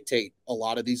going to dictate a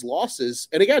lot of these losses.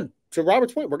 And again, to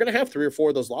Robert's point, we're going to have 3 or 4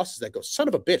 of those losses that go, son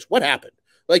of a bitch, what happened?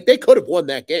 Like, they could have won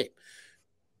that game.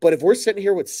 But if we're sitting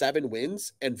here with 7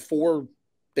 wins and 4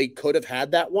 they could have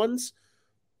had that ones,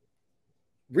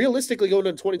 realistically going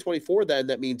into 2024, then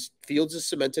that means Fields is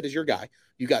cemented as your guy.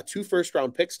 You got 2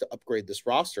 first-round picks to upgrade this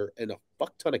roster and a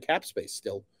fuck ton of cap space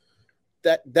still.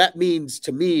 That means,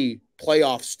 to me,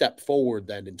 playoff step forward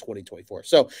then in 2024.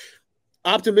 So,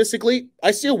 optimistically, I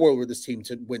see a world where this team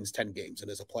wins 10 games and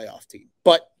is a playoff team.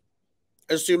 But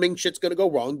assuming shit's going to go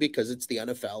wrong because it's the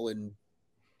NFL and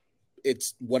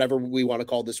it's whatever we want to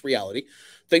call this reality.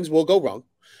 Things will go wrong.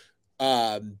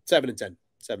 7-10.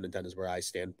 7-10 is where I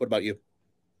stand. What about you?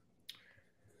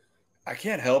 I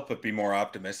can't help but be more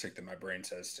optimistic than my brain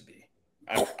says to be.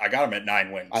 I got them at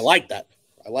 9 wins. I like that.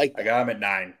 I got them at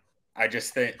 9. I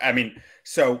just think, I mean,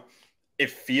 so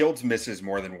if Fields misses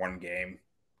more than one game,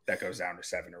 that goes down to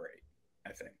 7 or 8,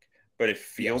 I think. But if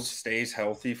Fields stays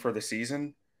healthy for the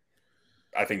season,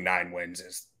 I think 9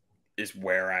 wins is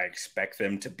where I expect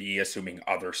them to be, assuming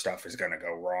other stuff is going to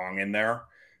go wrong in there.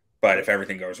 But if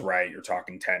everything goes right, you're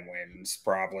talking 10 wins,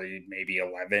 probably maybe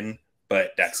 11.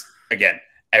 But that's, again,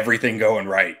 everything going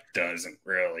right doesn't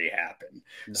really happen.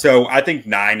 No. So I think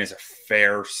 9 is a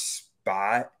fair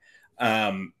spot.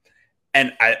 And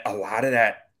a lot of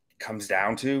that comes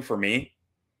down to, for me,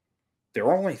 there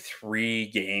are only 3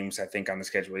 games, I think, on the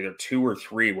schedule, either 2 or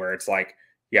 3, where it's like,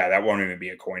 yeah, that won't even be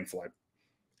a coin flip.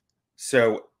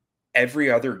 So every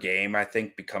other game, I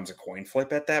think, becomes a coin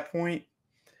flip at that point.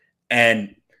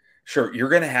 And sure, you're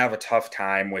going to have a tough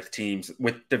time with teams,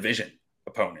 with division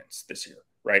opponents this year,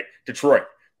 right? Detroit,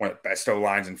 one of the best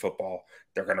O-lines in football.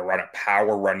 They're going to run a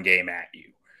power run game at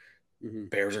you. Mm-hmm.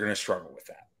 Bears are going to struggle with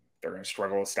that. They're going to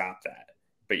struggle to stop that.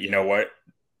 But you know what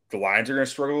the Lions are going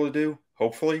to struggle to do?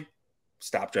 Hopefully,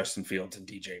 stop Justin Fields and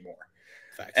DJ Moore.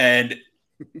 Facts. And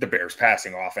the Bears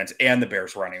passing offense and the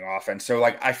Bears running offense. So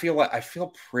like I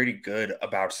feel pretty good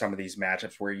about some of these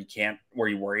matchups where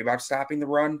you worry about stopping the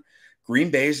run. Green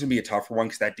Bay is going to be a tougher one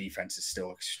because that defense is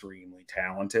still extremely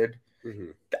talented.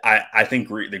 Mm-hmm. I think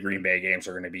the Green Bay games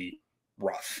are going to be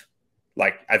rough.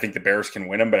 Like I think the Bears can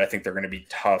win them, but I think they're going to be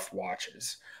tough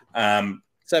watches. 17,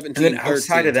 and then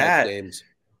outside of that, games.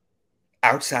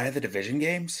 Outside of the division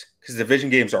games, because division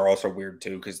games are also weird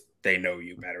too, because they know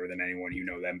you better than anyone. You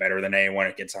know them better than anyone.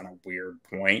 It gets on a weird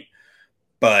point.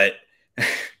 But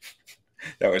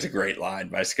that was a great line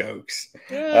by Skokes.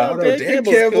 Yeah, I don't know. Dan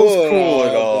Campbell's cool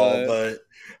and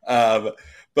all,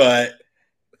 but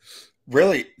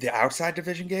really, the outside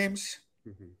division games,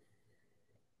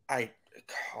 I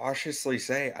cautiously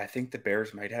say I think the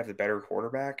Bears might have the better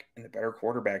quarterback, and the better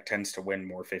quarterback tends to win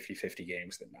more 50-50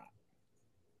 games than not.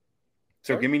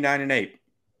 So give me 9 and 8.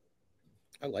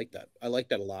 I like that. I like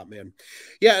that a lot, man.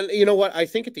 Yeah, and you know what? I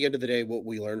think at the end of the day, what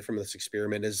we learned from this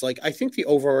experiment is like I think the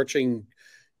overarching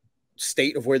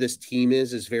state of where this team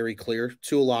is very clear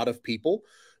to a lot of people.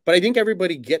 But I think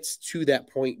everybody gets to that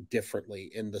point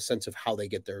differently in the sense of how they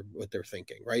get there, what they're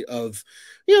thinking, right? Of,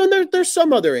 you know, and there's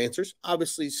some other answers.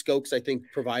 Obviously, Skokes, I think,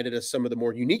 provided us some of the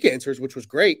more unique answers, which was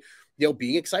great. You know,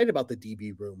 being excited about the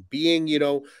DB room, being, you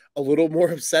know, a little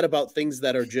more upset about things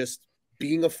that are just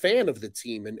being a fan of the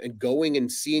team and going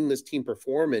and seeing this team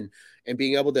perform and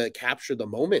being able to capture the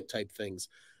moment type things.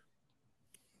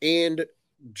 And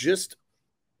just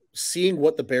seeing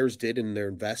what the Bears did in their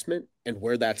investment and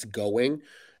where that's going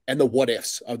and the what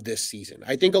ifs of this season.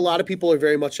 I think a lot of people are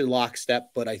very much in lockstep,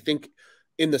 but I think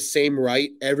in the same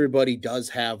right, everybody does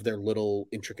have their little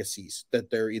intricacies that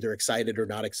they're either excited or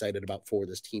not excited about for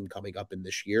this team coming up in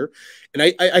this year. And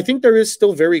I think there is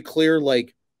still very clear,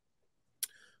 like,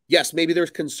 yes, maybe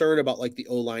there's concern about like the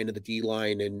O-line and the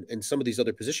D-line and some of these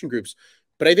other position groups,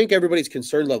 but I think everybody's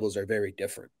concern levels are very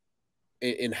different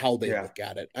in how they look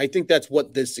at it. I think that's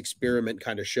what this experiment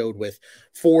kind of showed with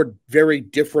 4 very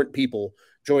different people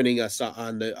joining us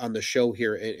on the show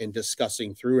here and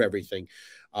discussing through everything.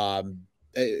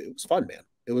 It was fun, man.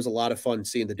 It was a lot of fun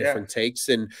seeing the different takes,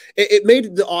 and it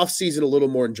made the off season a little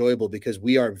more enjoyable because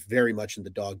we are very much in the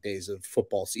dog days of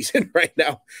football season right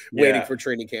now, waiting for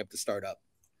training camp to start up.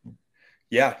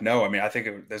 Yeah, no, I mean, I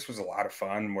think this was a lot of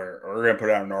fun. We're going to put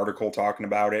out an article talking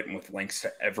about it and with links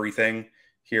to everything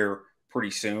here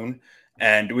pretty soon.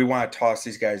 And do we want to toss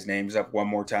these guys' names up one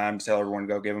more time to tell everyone to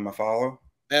go give them a follow?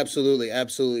 Absolutely.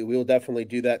 Absolutely. We will definitely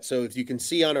do that. So if you can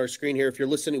see on our screen here, if you're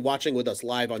watching with us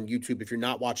live on YouTube, if you're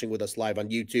not watching with us live on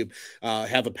YouTube,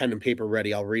 have a pen and paper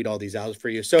ready. I'll read all these out for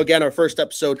you. So again, our first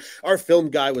episode, our film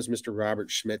guy was Mr. Robert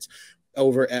Schmitz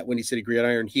over at Windy City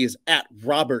Gridiron. He is at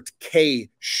Robert K.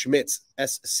 Schmitz,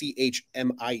 SCHMITZ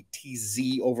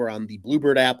over on the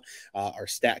Bluebird app. Our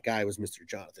stat guy was Mr.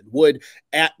 Jonathan Wood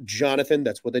at Jonathan.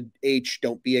 That's with an H.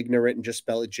 Don't be ignorant and just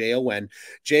spell it JON.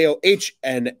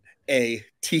 JOHNATHAN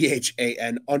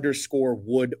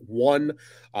 _Wood 1.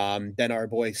 Then our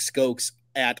boy Skokes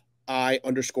at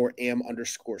I_am_Skokes,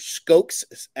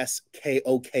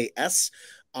 SKOKS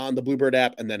on the Bluebird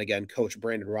app. And then again, Coach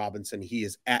Brandon Robinson, he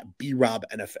is at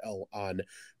BRobNFL on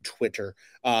Twitter.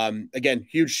 Again,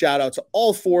 huge shout out to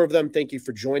all 4 of them. Thank you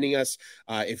for joining us.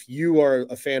 If you are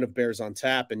a fan of Bears on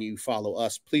Tap and you follow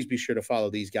us, please be sure to follow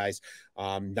these guys.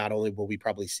 Not only will we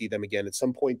probably see them again at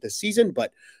some point this season,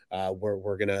 but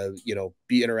we're gonna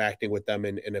be interacting with them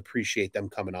and appreciate them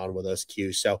coming on with us,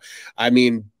 Q. So I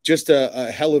mean, just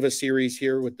a hell of a series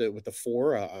here with the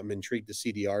 4. I'm intrigued to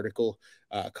see the article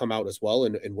come out as well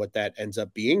and what that ends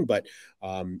up being. But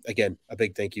again, a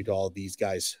big thank you to all of these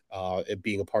guys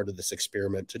being a part of this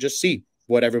experiment to just see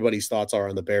what everybody's thoughts are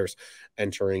on the Bears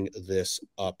entering this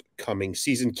upcoming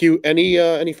season. Q,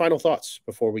 any final thoughts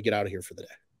before we get out of here for the day?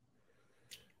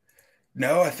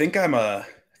 No, I think I'm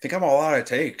all out of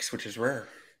takes, which is rare.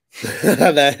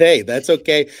 That's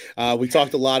okay. We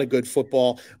talked a lot of good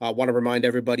football. I want to remind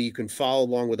everybody you can follow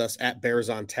along with us at Bears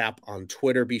on Tap on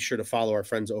Twitter. Be sure to follow our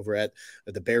friends over at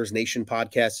the Bears Nation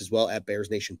podcast as well, at Bears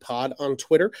Nation Pod on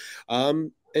Twitter.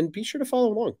 And be sure to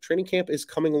follow along. Training camp is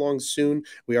coming along soon.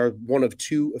 We are one of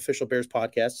 2 official Bears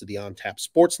podcasts of the On Tap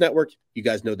Sports Network. You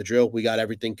guys know the drill. We got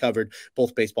everything covered.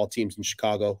 Both baseball teams in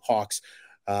Chicago, Hawks,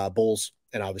 Bulls,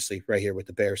 and obviously right here with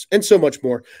the Bears and so much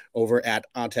more over at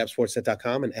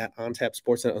ontapsportsnet.com and at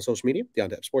ontapsportsnet on social media, the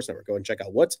OnTap Sports Network. Go and check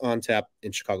out what's on tap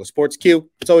in Chicago sports. Q,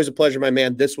 it's always a pleasure, my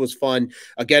man. This was fun.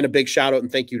 Again, a big shout out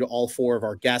and thank you to all 4 of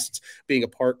our guests being a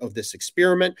part of this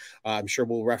experiment. I'm sure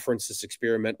we'll reference this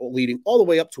experiment leading all the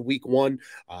way up to week 1,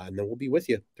 and then we'll be with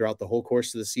you throughout the whole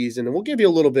course of the season. And we'll give you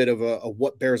a little bit of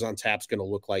what Bears on Tap is going to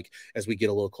look like as we get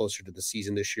a little closer to the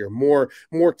season this year. More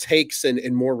takes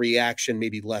and more reaction,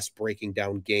 maybe less breaking down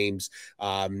games,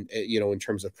 in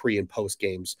terms of pre and post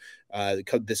games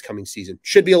this coming season.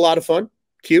 Should be a lot of fun.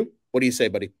 Q, what do you say,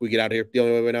 buddy? We get out of here the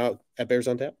only way we know at Bears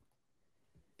on Tap?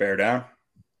 Bear down.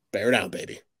 Bear down,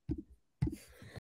 baby.